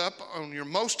yourselves up on your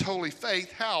most holy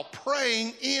faith, how?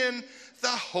 Praying in the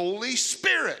Holy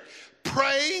Spirit.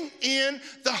 Praying in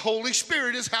the Holy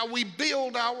Spirit is how we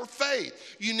build our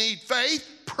faith. You need faith,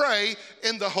 pray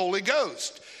in the Holy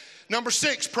Ghost. Number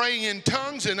 6, praying in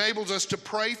tongues enables us to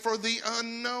pray for the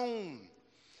unknown.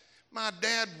 My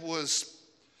dad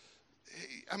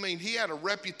he had a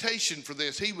reputation for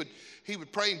this. He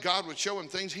would pray and God would show him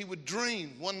things. He would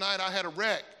dream. One night I had a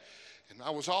wreck and I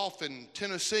was off in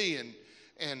Tennessee,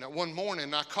 and one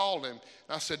morning I called him. And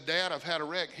I said, Dad, I've had a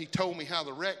wreck. He told me how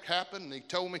the wreck happened, and he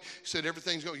said,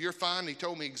 everything's going, you're fine. He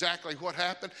told me exactly what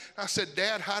happened. I said,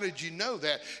 Dad, how did you know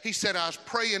that? He said, I was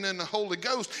praying in the Holy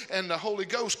Ghost, and the Holy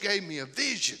Ghost gave me a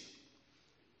vision.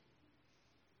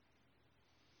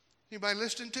 Anybody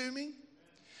listening to me?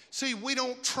 See, we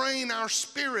don't train our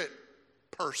spirit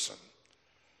person.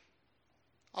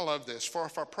 I love this. For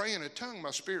if I pray in a tongue,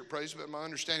 my spirit prays, but my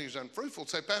understanding is unfruitful.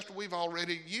 Say, Pastor, we've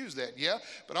already used that. Yeah,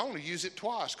 but I want to use it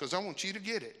twice because I want you to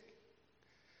get it.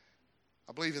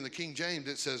 I believe in the King James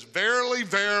it says, verily,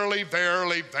 verily,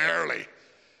 verily, verily.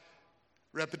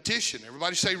 Repetition.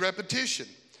 Everybody say repetition.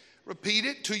 Repeat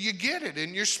it till you get it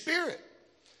in your spirit.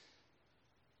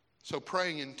 So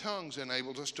praying in tongues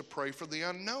enables us to pray for the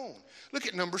unknown. Look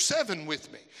at number 7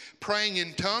 with me. Praying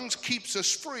in tongues keeps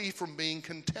us free from being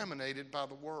contaminated by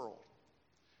the world.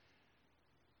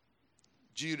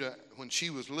 Judah, when she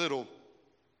was little,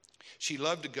 she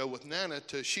loved to go with Nana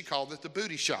she called it the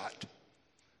booty shot.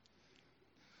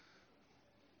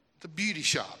 The beauty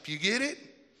shop. You get it?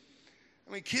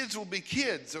 I mean, kids will be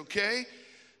kids, okay?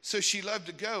 So she loved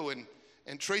to go, and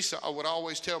Teresa would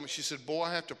always tell me, she said, boy,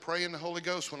 I have to pray in the Holy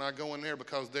Ghost when I go in there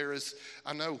because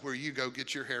I know where you go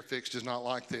get your hair fixed is not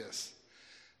like this.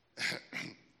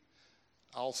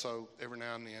 Also, every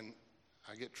now and then,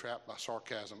 I get trapped by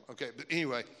sarcasm. Okay, but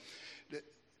anyway,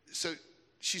 so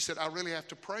she said, I really have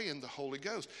to pray in the Holy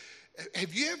Ghost.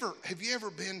 Have you ever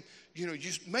been, you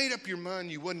just made up your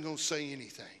mind you wasn't going to say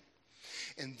anything?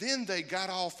 And then they got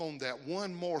off on that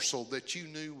one morsel that you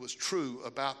knew was true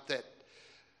about that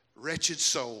wretched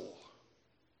soul.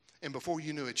 And before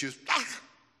you knew it,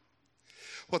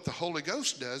 What the Holy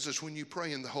Ghost does is when you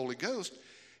pray in the Holy Ghost,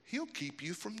 He'll keep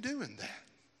you from doing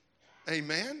that.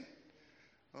 Amen?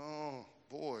 Oh,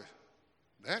 boy.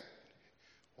 That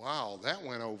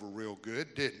went over real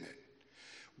good, didn't it?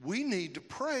 We need to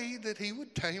pray that He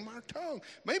would tame our tongue.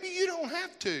 Maybe you don't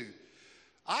have to.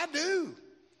 I do.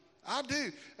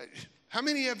 How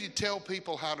many of you tell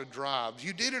people how to drive?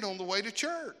 You did it on the way to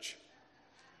church.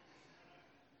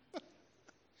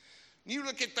 You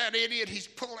look at that idiot, he's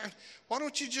pulling. Why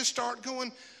don't you just start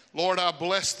going, Lord, I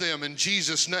bless them in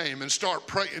Jesus' name, and start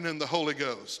praying in the Holy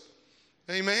Ghost.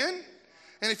 Amen?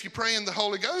 And if you pray in the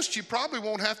Holy Ghost, you probably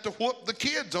won't have to whoop the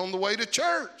kids on the way to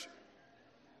church.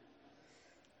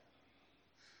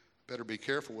 Better be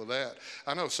careful with that.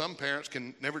 I know some parents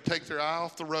can never take their eye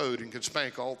off the road and can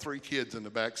spank all 3 kids in the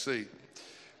back seat.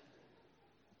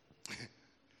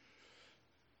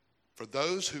 For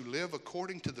those who live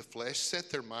according to the flesh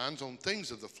set their minds on things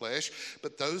of the flesh,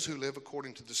 but those who live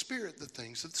according to the Spirit, the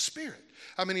things of the Spirit.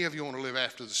 How many of you want to live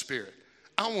after the Spirit?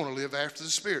 I want to live after the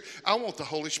Spirit. I want the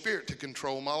Holy Spirit to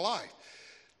control my life.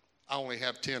 I only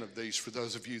have 10 of these for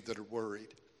those of you that are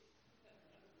worried.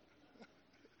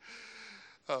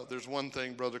 There's one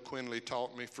thing Brother Quinley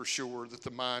taught me for sure, that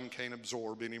the mind can't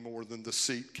absorb any more than the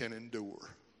seat can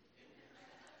endure.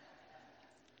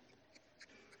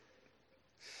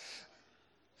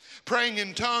 Praying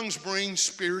in tongues brings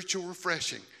spiritual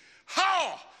refreshing.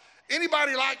 How?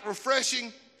 Anybody like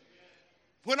refreshing?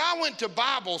 When I went to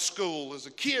Bible school as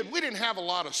a kid, we didn't have a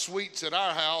lot of sweets at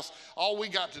our house. All we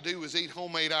got to do was eat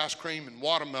homemade ice cream and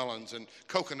watermelons and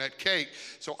coconut cake.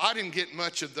 So I didn't get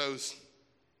much of those.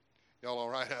 Y'all all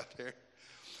right out there?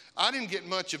 I didn't get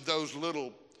much of those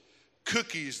little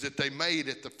cookies that they made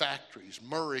at the factories,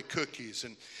 Murray cookies.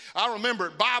 And I remember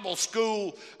at Bible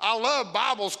school, I loved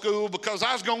Bible school because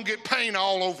I was going to get paint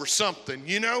all over something,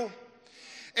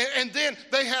 And then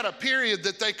they had a period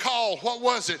that they called, what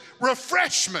was it?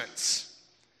 Refreshments.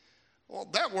 Well,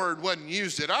 that word wasn't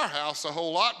used at our house a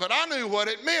whole lot, but I knew what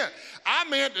it meant. I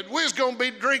meant that we was going to be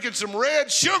drinking some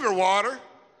red sugar water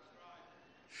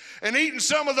and eating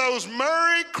some of those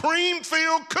Murray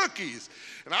cream-filled cookies.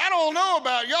 And I don't know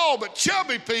about y'all, but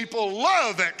chubby people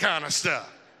love that kind of stuff.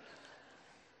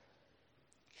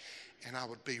 And I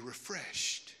would be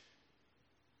refreshed.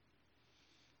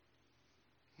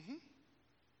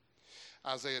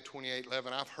 Isaiah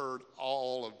 28:11, I've heard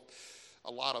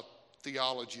a lot of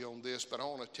theology on this, but I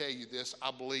want to tell you this.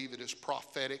 I believe it is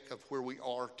prophetic of where we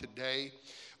are today,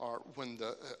 or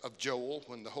of Joel,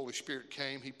 when the Holy Spirit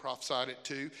came, he prophesied it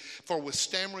too. For with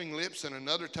stammering lips and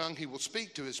another tongue he will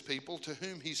speak to his people, to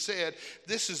whom he said,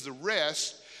 this is the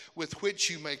rest with which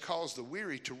you may cause the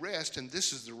weary to rest, and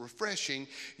this is the refreshing,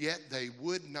 yet they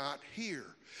would not hear.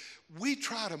 We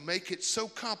try to make it so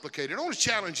complicated. I want to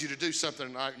challenge you to do something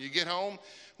tonight. When you get home,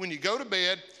 when you go to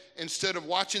bed, instead of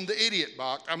watching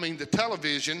the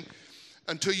television,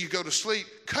 until you go to sleep,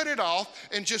 cut it off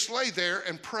and just lay there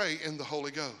and pray in the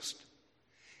Holy Ghost.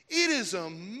 It is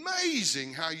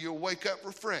amazing how you'll wake up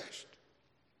refreshed.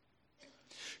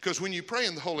 Because when you pray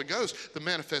in the Holy Ghost, the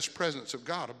manifest presence of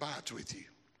God abides with you.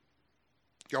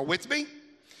 Y'all with me?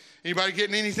 Anybody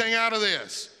getting anything out of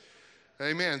this?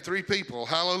 Amen. 3 people.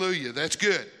 Hallelujah. That's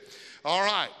good. All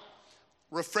right.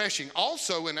 Refreshing.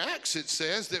 Also in Acts it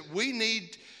says that we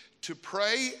need to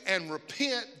pray and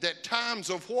repent that times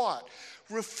of what?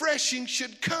 Refreshing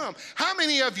should come. How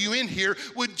many of you in here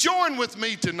would join with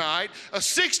me tonight, a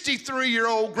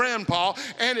 63-year-old grandpa,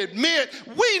 and admit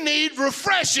we need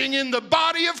refreshing in the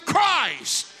body of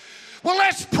Christ? Well,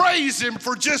 let's praise him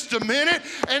for just a minute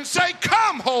and say,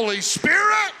 come, Holy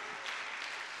Spirit.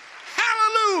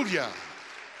 Hallelujah.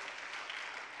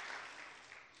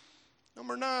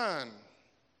 Number 9.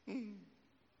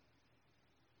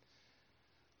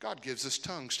 God gives us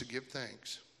tongues to give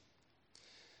thanks.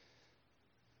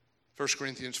 1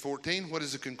 Corinthians 14, what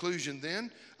is the conclusion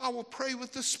then? I will pray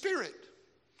with the Spirit.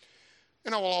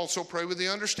 And I will also pray with the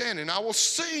understanding. I will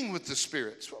sing with the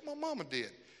Spirit. That's what my mama did.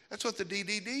 That's what the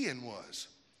DDDing was.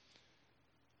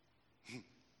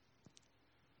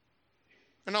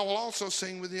 And I will also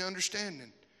sing with the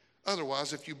understanding.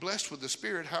 Otherwise, if you blessed with the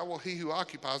Spirit, how will he who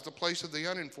occupies the place of the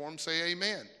uninformed say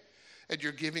amen at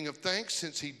your giving of thanks,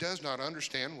 since he does not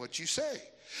understand what you say?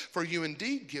 For you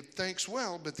indeed give thanks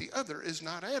well, but the other is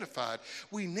not edified.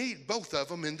 We need both of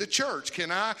them in the church. Can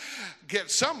I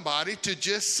get somebody to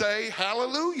just say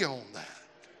hallelujah on that?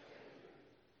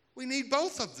 We need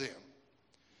both of them.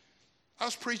 I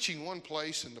was preaching one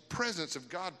place and the presence of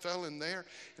God fell in there,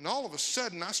 and all of a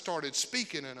sudden I started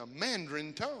speaking in a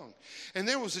Mandarin tongue. And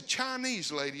there was a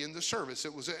Chinese lady in the service.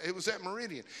 It was at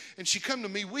Meridian. And she come to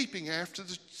me weeping after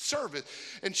the service.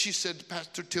 And she said,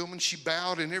 Pastor Tillman, she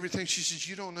bowed and everything. She says,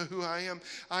 you don't know who I am.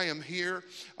 I am here.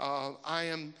 I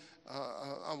am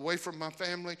away from my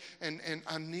family, and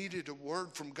I needed a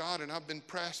word from God, and I've been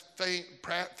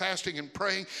fasting and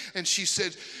praying. And she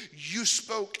said, you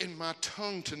spoke in my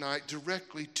tongue tonight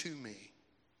directly to me.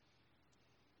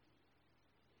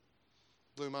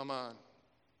 Blew my mind.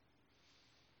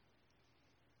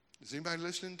 Is anybody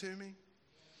listening to me?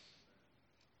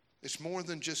 It's more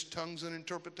than just tongues and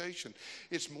interpretation.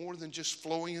 It's more than just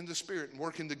flowing in the Spirit and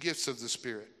working the gifts of the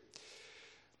Spirit.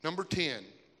 Number 10.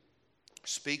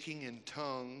 Speaking in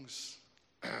tongues.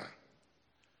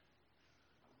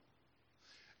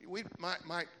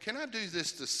 Can I do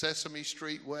this the Sesame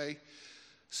Street way?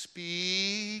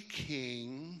 Speaking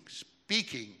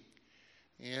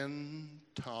in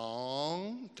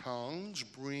tongues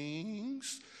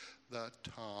brings the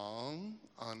tongue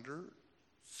under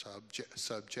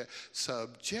subjection.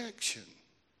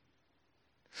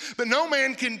 But no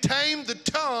man can tame the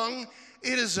tongue.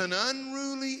 It is an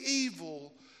unruly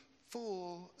evil,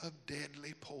 full of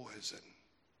deadly poison.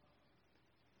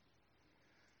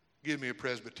 Give me a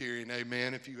Presbyterian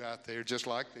amen if you out there just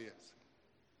like this.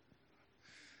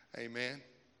 Amen.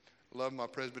 Love my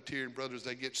Presbyterian brothers.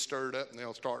 They get stirred up and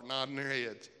they'll start nodding their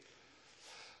heads.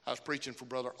 I was preaching for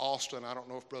Brother Austin. I don't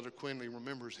know if Brother Quinley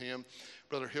remembers him.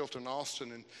 Brother Hilton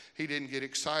Austin, and he didn't get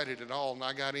excited at all. And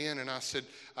I got in and I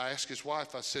asked his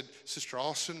wife, I said, Sister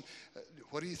Austin,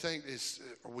 what do you think?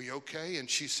 Are we okay? And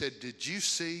she said, did you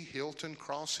see Hilton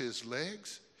cross his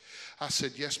legs? I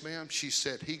said, yes, ma'am. She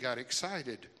said, he got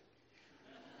excited.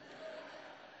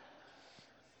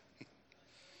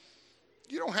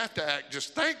 You don't have to act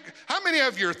just how many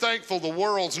of you are thankful the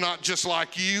world's not just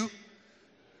like you?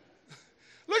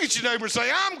 Look at your neighbor and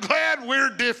say, I'm glad we're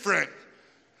different.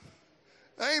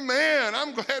 Amen.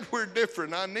 I'm glad we're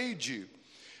different. I need you.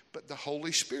 But the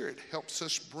Holy Spirit helps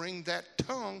us bring that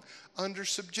tongue under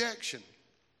subjection.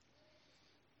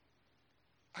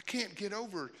 I can't get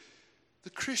over the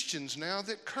Christians now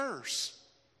that curse.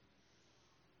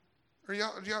 Are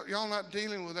y'all not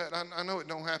dealing with that? I know it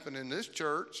don't happen in this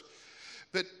church.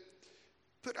 But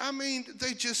I mean,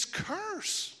 they just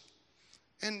curse.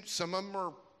 And some of them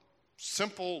are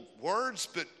simple words,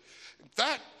 but in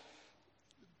fact,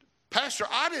 Pastor,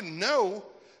 I didn't know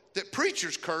that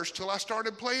preachers curse till I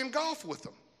started playing golf with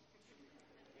them.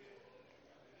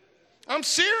 I'm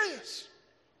serious.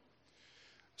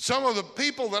 Some of the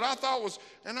people that I thought was,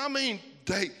 and I mean,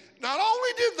 they not only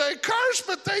did they curse,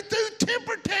 but they threw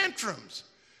temper tantrums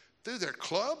through their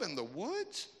club in the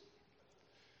woods.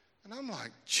 And I'm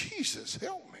like, Jesus,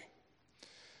 help me.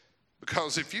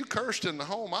 Because if you cursed in the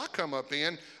home I come up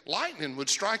in, lightning would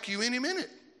strike you any minute.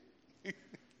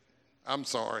 I'm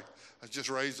sorry. I was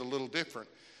just raised a little different.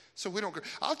 So we don't,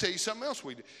 I'll tell you something else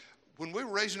we did. When we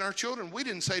were raising our children, we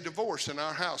didn't say divorce in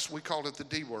our house. We called it the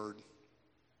D word.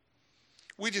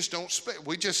 We just don't speak.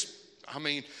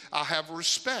 I have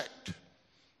respect.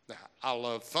 Now, I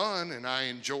love fun and I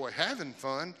enjoy having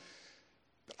fun.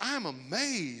 But I'm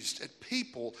amazed at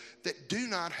people that do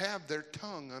not have their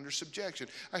tongue under subjection.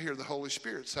 I hear the Holy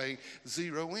Spirit saying,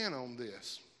 zero in on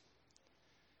this.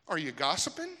 Are you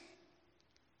gossiping?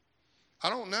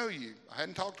 I don't know you. I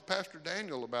hadn't talked to Pastor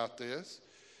Daniel about this.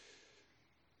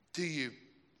 Do you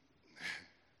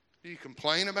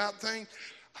complain about things?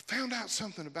 I found out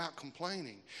something about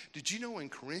complaining. Did you know in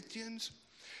Corinthians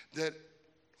that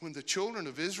when the children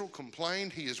of Israel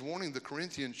complained, he is warning the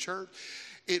Corinthian church,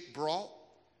 it brought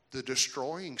the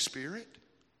destroying spirit?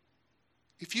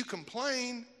 If you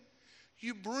complain,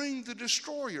 you bring the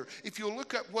destroyer. If you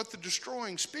look up what the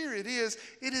destroying spirit is,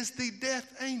 it is the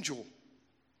death angel.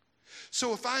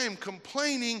 So if I am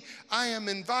complaining, I am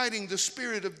inviting the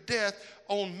spirit of death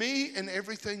on me and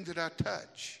everything that I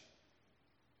touch.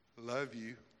 Love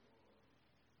you.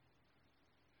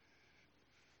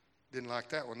 Didn't like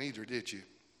that one either, did you?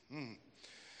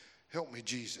 Help me,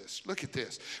 Jesus. Look at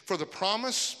this. For the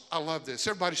promise, I love this.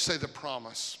 Everybody say the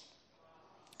promise.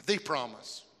 The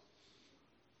promise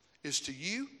is to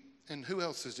you, and who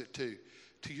else is it to?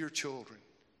 To your children.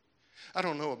 I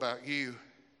don't know about you.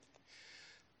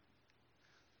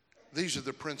 These are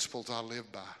the principles I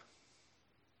live by.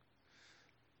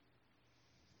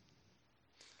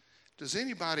 Does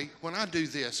anybody, when I do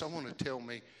this, I want to tell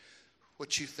me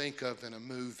what you think of in a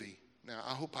movie. Now,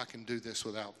 I hope I can do this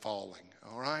without falling,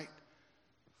 all right?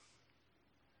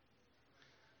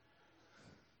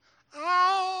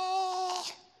 Oh!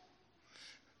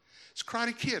 It's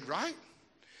Karate Kid, right?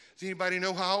 Does anybody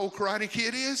know how old Karate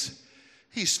Kid is?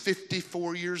 He's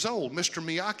 54 years old. Mr.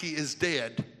 Miyagi is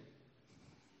dead.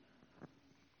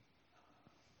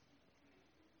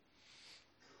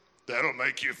 That'll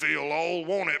make you feel old,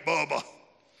 won't it, Bubba?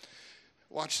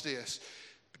 Watch this.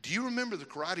 Do you remember the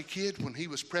Karate Kid when he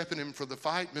was prepping him for the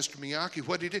fight, Mr. Miyagi?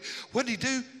 What did he do? What did he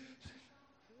do?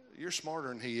 You're smarter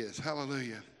than he is.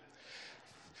 Hallelujah.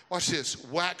 Watch this.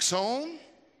 Wax on.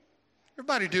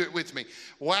 Everybody do it with me.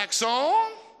 Wax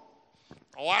on.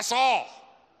 Wax off.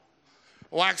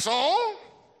 Wax on.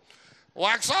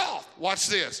 Wax off. Watch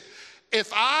this.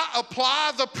 If I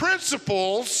apply the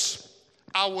principles,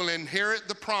 I will inherit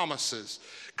the promises.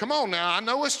 Come on now, I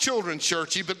know it's children's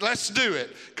churchy, but let's do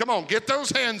it. Come on, get those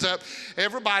hands up.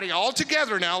 Everybody all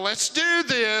together now, let's do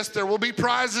this. There will be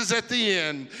prizes at the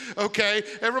end. Okay,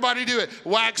 everybody do it.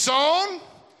 Wax on,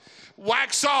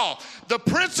 wax off. The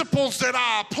principles that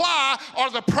I apply are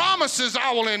the promises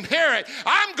I will inherit.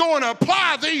 I'm going to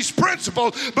apply these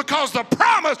principles because the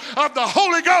promise of the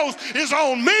Holy Ghost is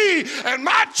on me and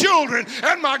my children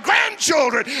and my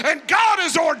grandchildren, and God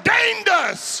has ordained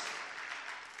us.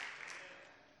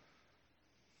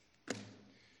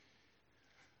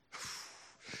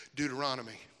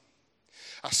 Deuteronomy.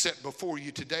 I set before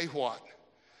you today what?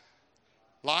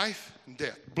 Life and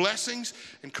death. Blessings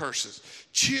and curses.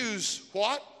 Choose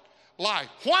what? Life.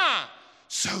 Why?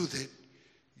 So that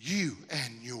you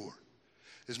and your,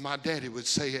 as my daddy would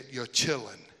say it, you're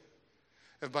chillin'.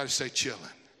 Everybody say chillin'.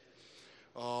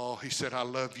 Oh, he said, I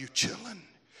love you chillin'.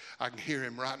 I can hear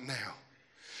him right now.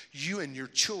 You and your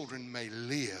children may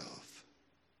live.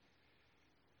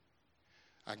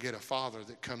 I get a father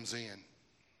that comes in.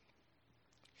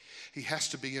 He has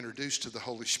to be introduced to the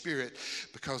Holy Spirit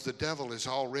because the devil has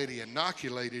already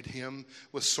inoculated him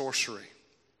with sorcery.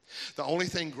 The only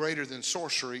thing greater than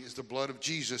sorcery is the blood of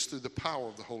Jesus through the power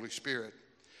of the Holy Spirit.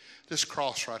 This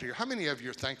cross right here. How many of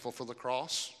you are thankful for the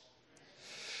cross?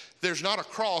 There's not a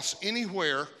cross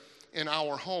anywhere in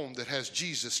our home that has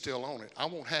Jesus still on it. I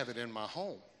won't have it in my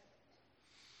home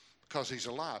because he's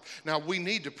alive. Now, we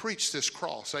need to preach this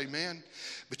cross, amen?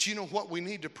 But you know what we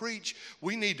need to preach?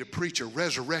 We need to preach a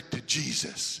resurrected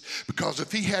Jesus, because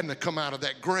if he hadn't come out of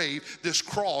that grave, this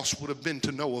cross would have been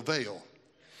to no avail.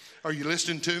 Are you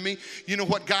listening to me? You know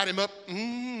what got him up?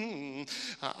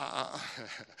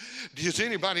 Does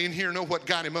anybody in here know what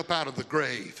got him up out of the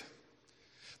grave?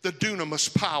 The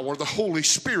dunamis power, the Holy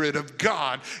Spirit of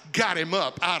God got him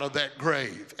up out of that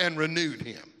grave and renewed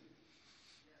him.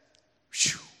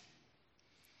 Whew.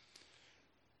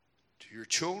 your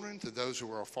children, to those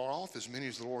who are afar off, as many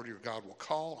as the Lord your God will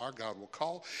call, our God will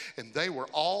call. And they were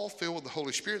all filled with the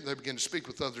Holy Spirit. They began to speak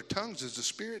with other tongues as the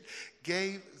Spirit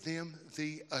gave them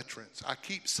the utterance. I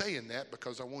keep saying that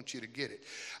because I want you to get it.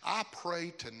 I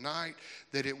pray tonight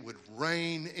that it would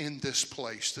reign in this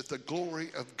place, that the glory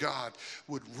of God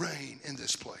would reign in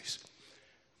this place.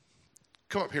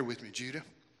 Come up here with me, Judah.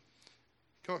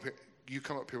 Come up here. You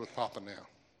come up here with Papa now.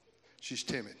 She's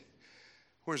timid.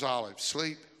 Where's Olive?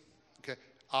 Sleep? Okay.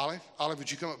 Olive, would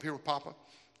you come up here with Papa?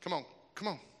 Come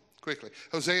on, quickly.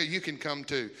 Hosea, you can come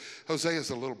too. Hosea's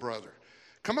the little brother.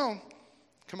 Come on.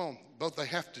 Both they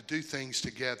have to do things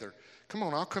together. Come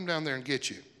on, I'll come down there and get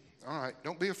you. All right,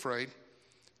 don't be afraid.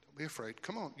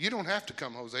 Come on. You don't have to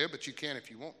come, Hosea, but you can if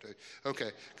you want to.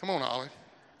 Okay, come on, Olive.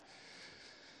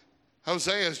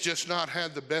 Hosea's just not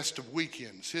had the best of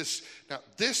weekends. Now,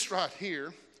 this right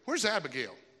here, where's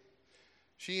Abigail?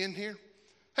 She in here?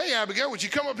 Hey, Abigail, would you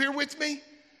come up here with me?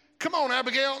 Come on,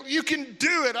 Abigail, you can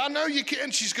do it. I know you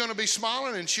can. She's going to be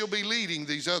smiling, and she'll be leading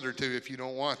these other two if you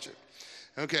don't watch it.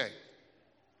 Okay.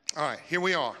 All right, here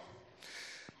we are.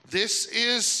 This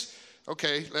is,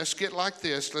 okay, let's get like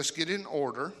this. Let's get in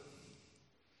order.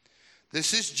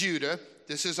 This is Judah,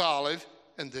 this is Olive,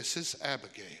 and this is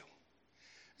Abigail.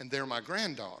 And they're my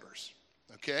granddaughters,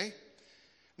 okay?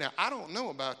 Now, I don't know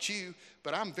about you,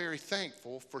 but I'm very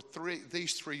thankful for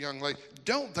these three young ladies.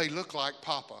 Don't they look like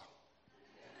Papa?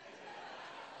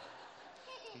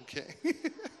 Okay.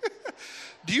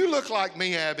 Do you look like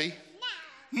me, Abby?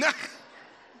 No.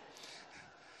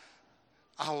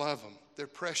 I love them. They're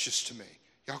precious to me.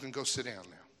 Y'all can go sit down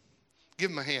now.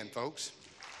 Give them a hand, folks.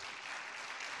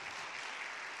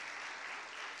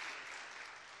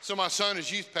 So my son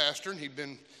is youth pastor, and he'd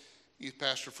been youth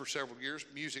pastor for several years,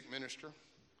 music minister.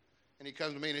 And he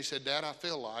comes to me and he said, Dad, I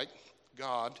feel like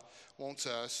God wants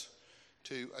us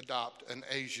to adopt an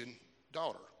Asian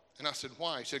daughter. And I said,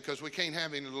 why? He said, because we can't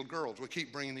have any little girls. We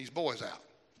keep bringing these boys out.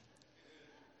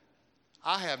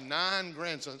 I have 9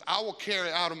 grandsons. I will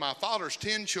carry out of my father's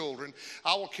 10 children,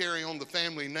 I will carry on the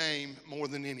family name more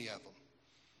than any of them.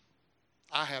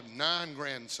 I have 9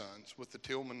 grandsons with the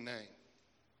Tillman name.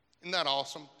 Isn't that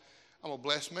awesome? I'm a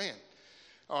blessed man.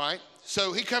 All right.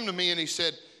 So he come to me and he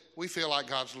said, we feel like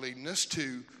God's leading us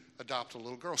to adopt a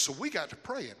little girl. So we got to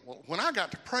praying. Well, when I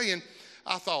got to praying,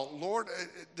 I thought, Lord,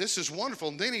 this is wonderful.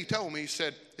 And then he told me, he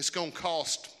said, it's going to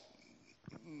cost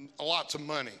lots of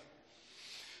money.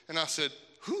 And I said,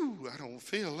 whew, I don't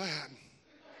feel that.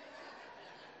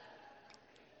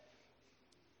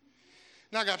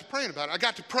 And I got to praying about it. I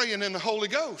got to praying in the Holy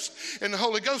Ghost. And the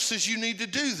Holy Ghost says, you need to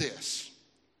do this.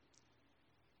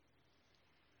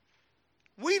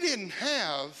 We didn't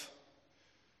have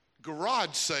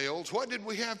garage sales. What did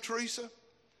we have, Teresa?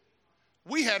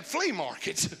 We had flea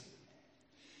markets.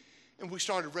 And we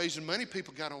started raising money.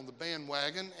 People got on the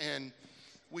bandwagon, and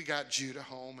we got Judah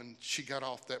home, and she got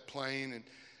off that plane, and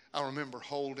I remember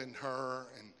holding her,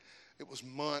 and it was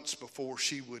months before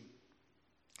she would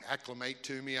acclimate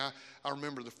to me. I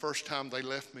remember the first time they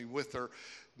left me with her,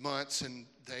 months, and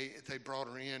they brought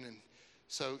her in, and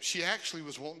so she actually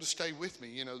was wanting to stay with me,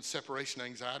 you know, the separation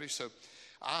anxiety. So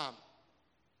I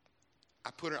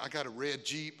put her, I got a red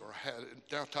Jeep, or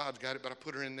now Todd's got it, but I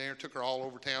put her in there, took her all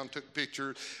over town, took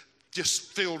pictures,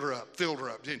 just filled her up.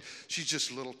 And she's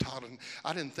just a little Todd. And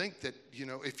I didn't think that, you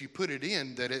know, if you put it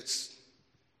in, that it's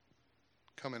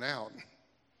coming out.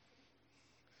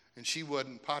 And she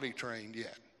wasn't potty trained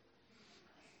yet.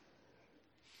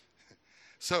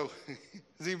 So,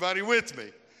 is anybody with me?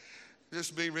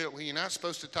 Just be real. Well, you're not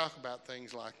supposed to talk about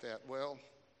things like that. Well,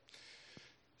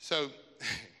 so,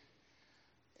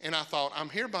 and I thought, I'm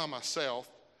here by myself.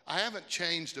 I haven't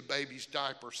changed a baby's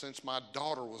diaper since my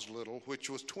daughter was little, which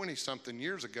was 20-something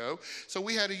years ago. So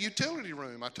we had a utility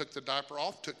room. I took the diaper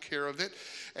off, took care of it,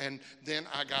 and then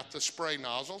I got the spray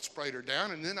nozzle, sprayed her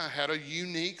down, and then I had a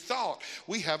unique thought.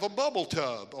 We have a bubble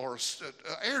tub or an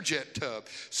air jet tub.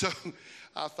 So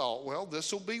I thought, well,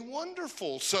 this will be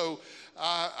wonderful. So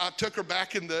I took her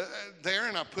back in there,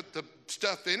 and I put the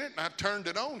stuff in it, and I turned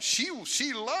it on. She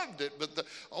loved it, but the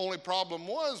only problem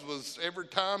was every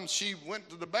time she went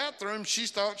to the bathroom, she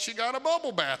thought she got a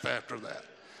bubble bath after that.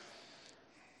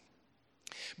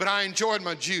 But I enjoyed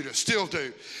my Judah, still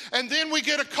do. And then we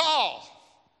get a call.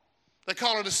 They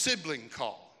call it a sibling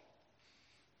call.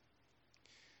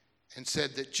 And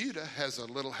said that Judah has a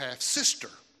little half-sister.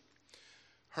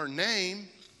 Her name,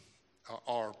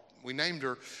 or we named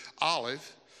her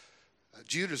Olive.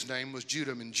 Judah's name was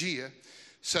Judah Mangia.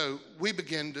 So we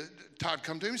began to, Todd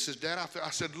come to me and says, Dad, I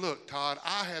said, look, Todd,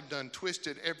 I have done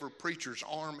twisted every preacher's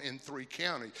arm in 3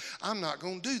 counties. I'm not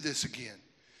going to do this again.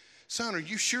 Son, are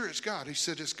you sure it's God? He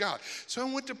said, it's God. So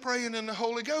I went to praying in the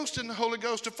Holy Ghost, and the Holy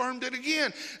Ghost affirmed it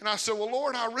again. And I said, well,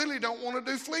 Lord, I really don't want to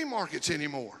do flea markets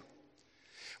anymore.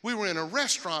 We were in a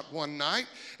restaurant one night,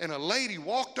 and a lady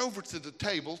walked over to the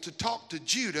table to talk to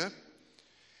Judah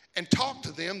and talk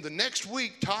to them. The next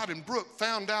week, Todd and Brooke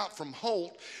found out from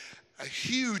Holt a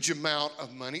huge amount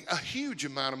of money.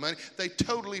 They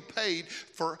totally paid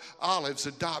for Olive's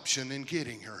adoption and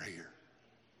getting her here.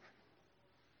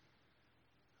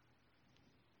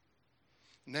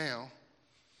 Now,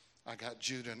 I got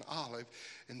Judah and Olive,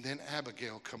 and then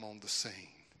Abigail come on the scene.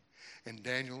 And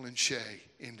Daniel and Shay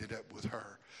ended up with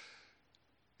her.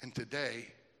 And today,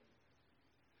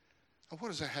 what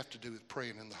does that have to do with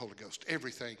praying in the Holy Ghost?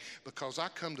 Everything, because I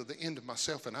come to the end of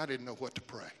myself and I didn't know what to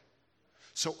pray.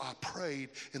 So I prayed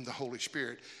in the Holy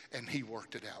Spirit, and He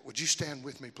worked it out. Would you stand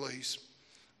with me, please?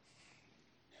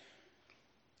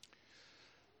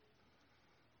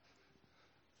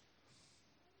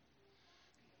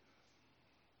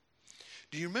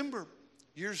 Do you remember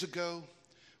years ago,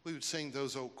 we would sing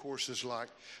those old choruses like,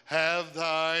 have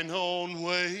thine own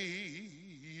way,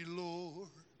 Lord,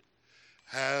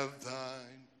 have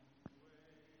thine way.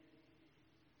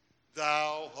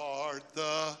 Thou art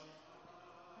the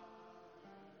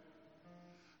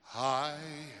I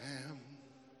am.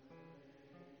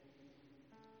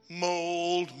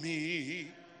 Mold me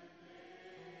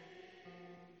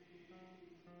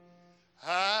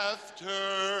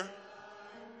after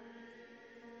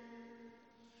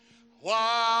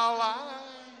while I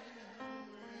am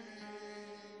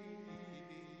waiting,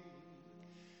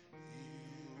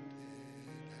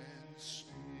 yielded and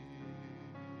still.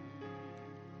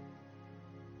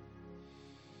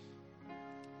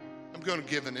 I'm going to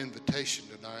give an invitation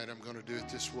tonight. I'm going to do it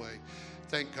this way.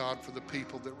 Thank God for the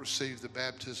people that received the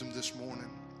baptism this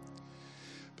morning.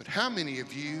 But how many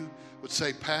of you would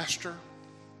say, Pastor,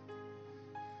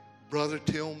 Brother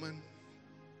Tillman,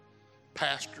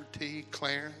 Pastor T,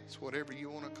 Clarence, whatever you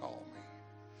want to call me,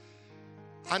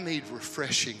 I need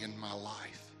refreshing in my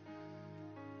life.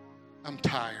 I'm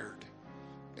tired,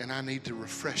 and I need the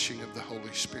refreshing of the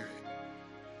Holy Spirit.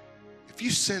 If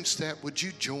you sense that, would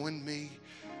you join me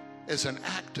as an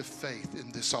act of faith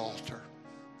in this altar?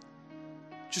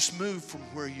 Just move from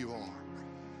where you are.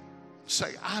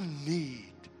 Say, I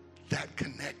need that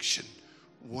connection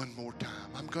one more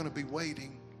time. I'm going to be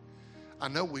waiting. I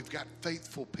know we've got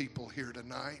faithful people here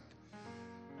tonight,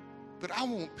 but I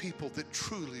want people that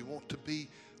truly want to be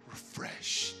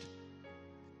refreshed.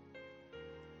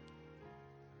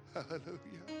 Hallelujah.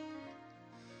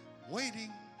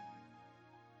 Waiting.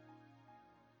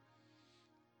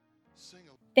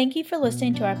 Thank you for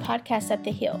listening to our podcast at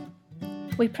The Hill.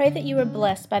 We pray that you were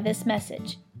blessed by this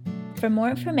message. For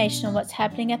more information on what's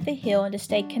happening at The Hill and to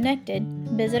stay connected,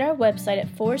 visit our website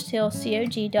at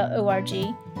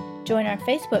foresthillcog.org, join our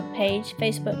Facebook page,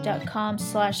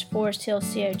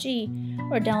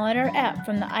 facebook.com/foresthillcog, or download our app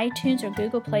from the iTunes or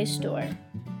Google Play Store.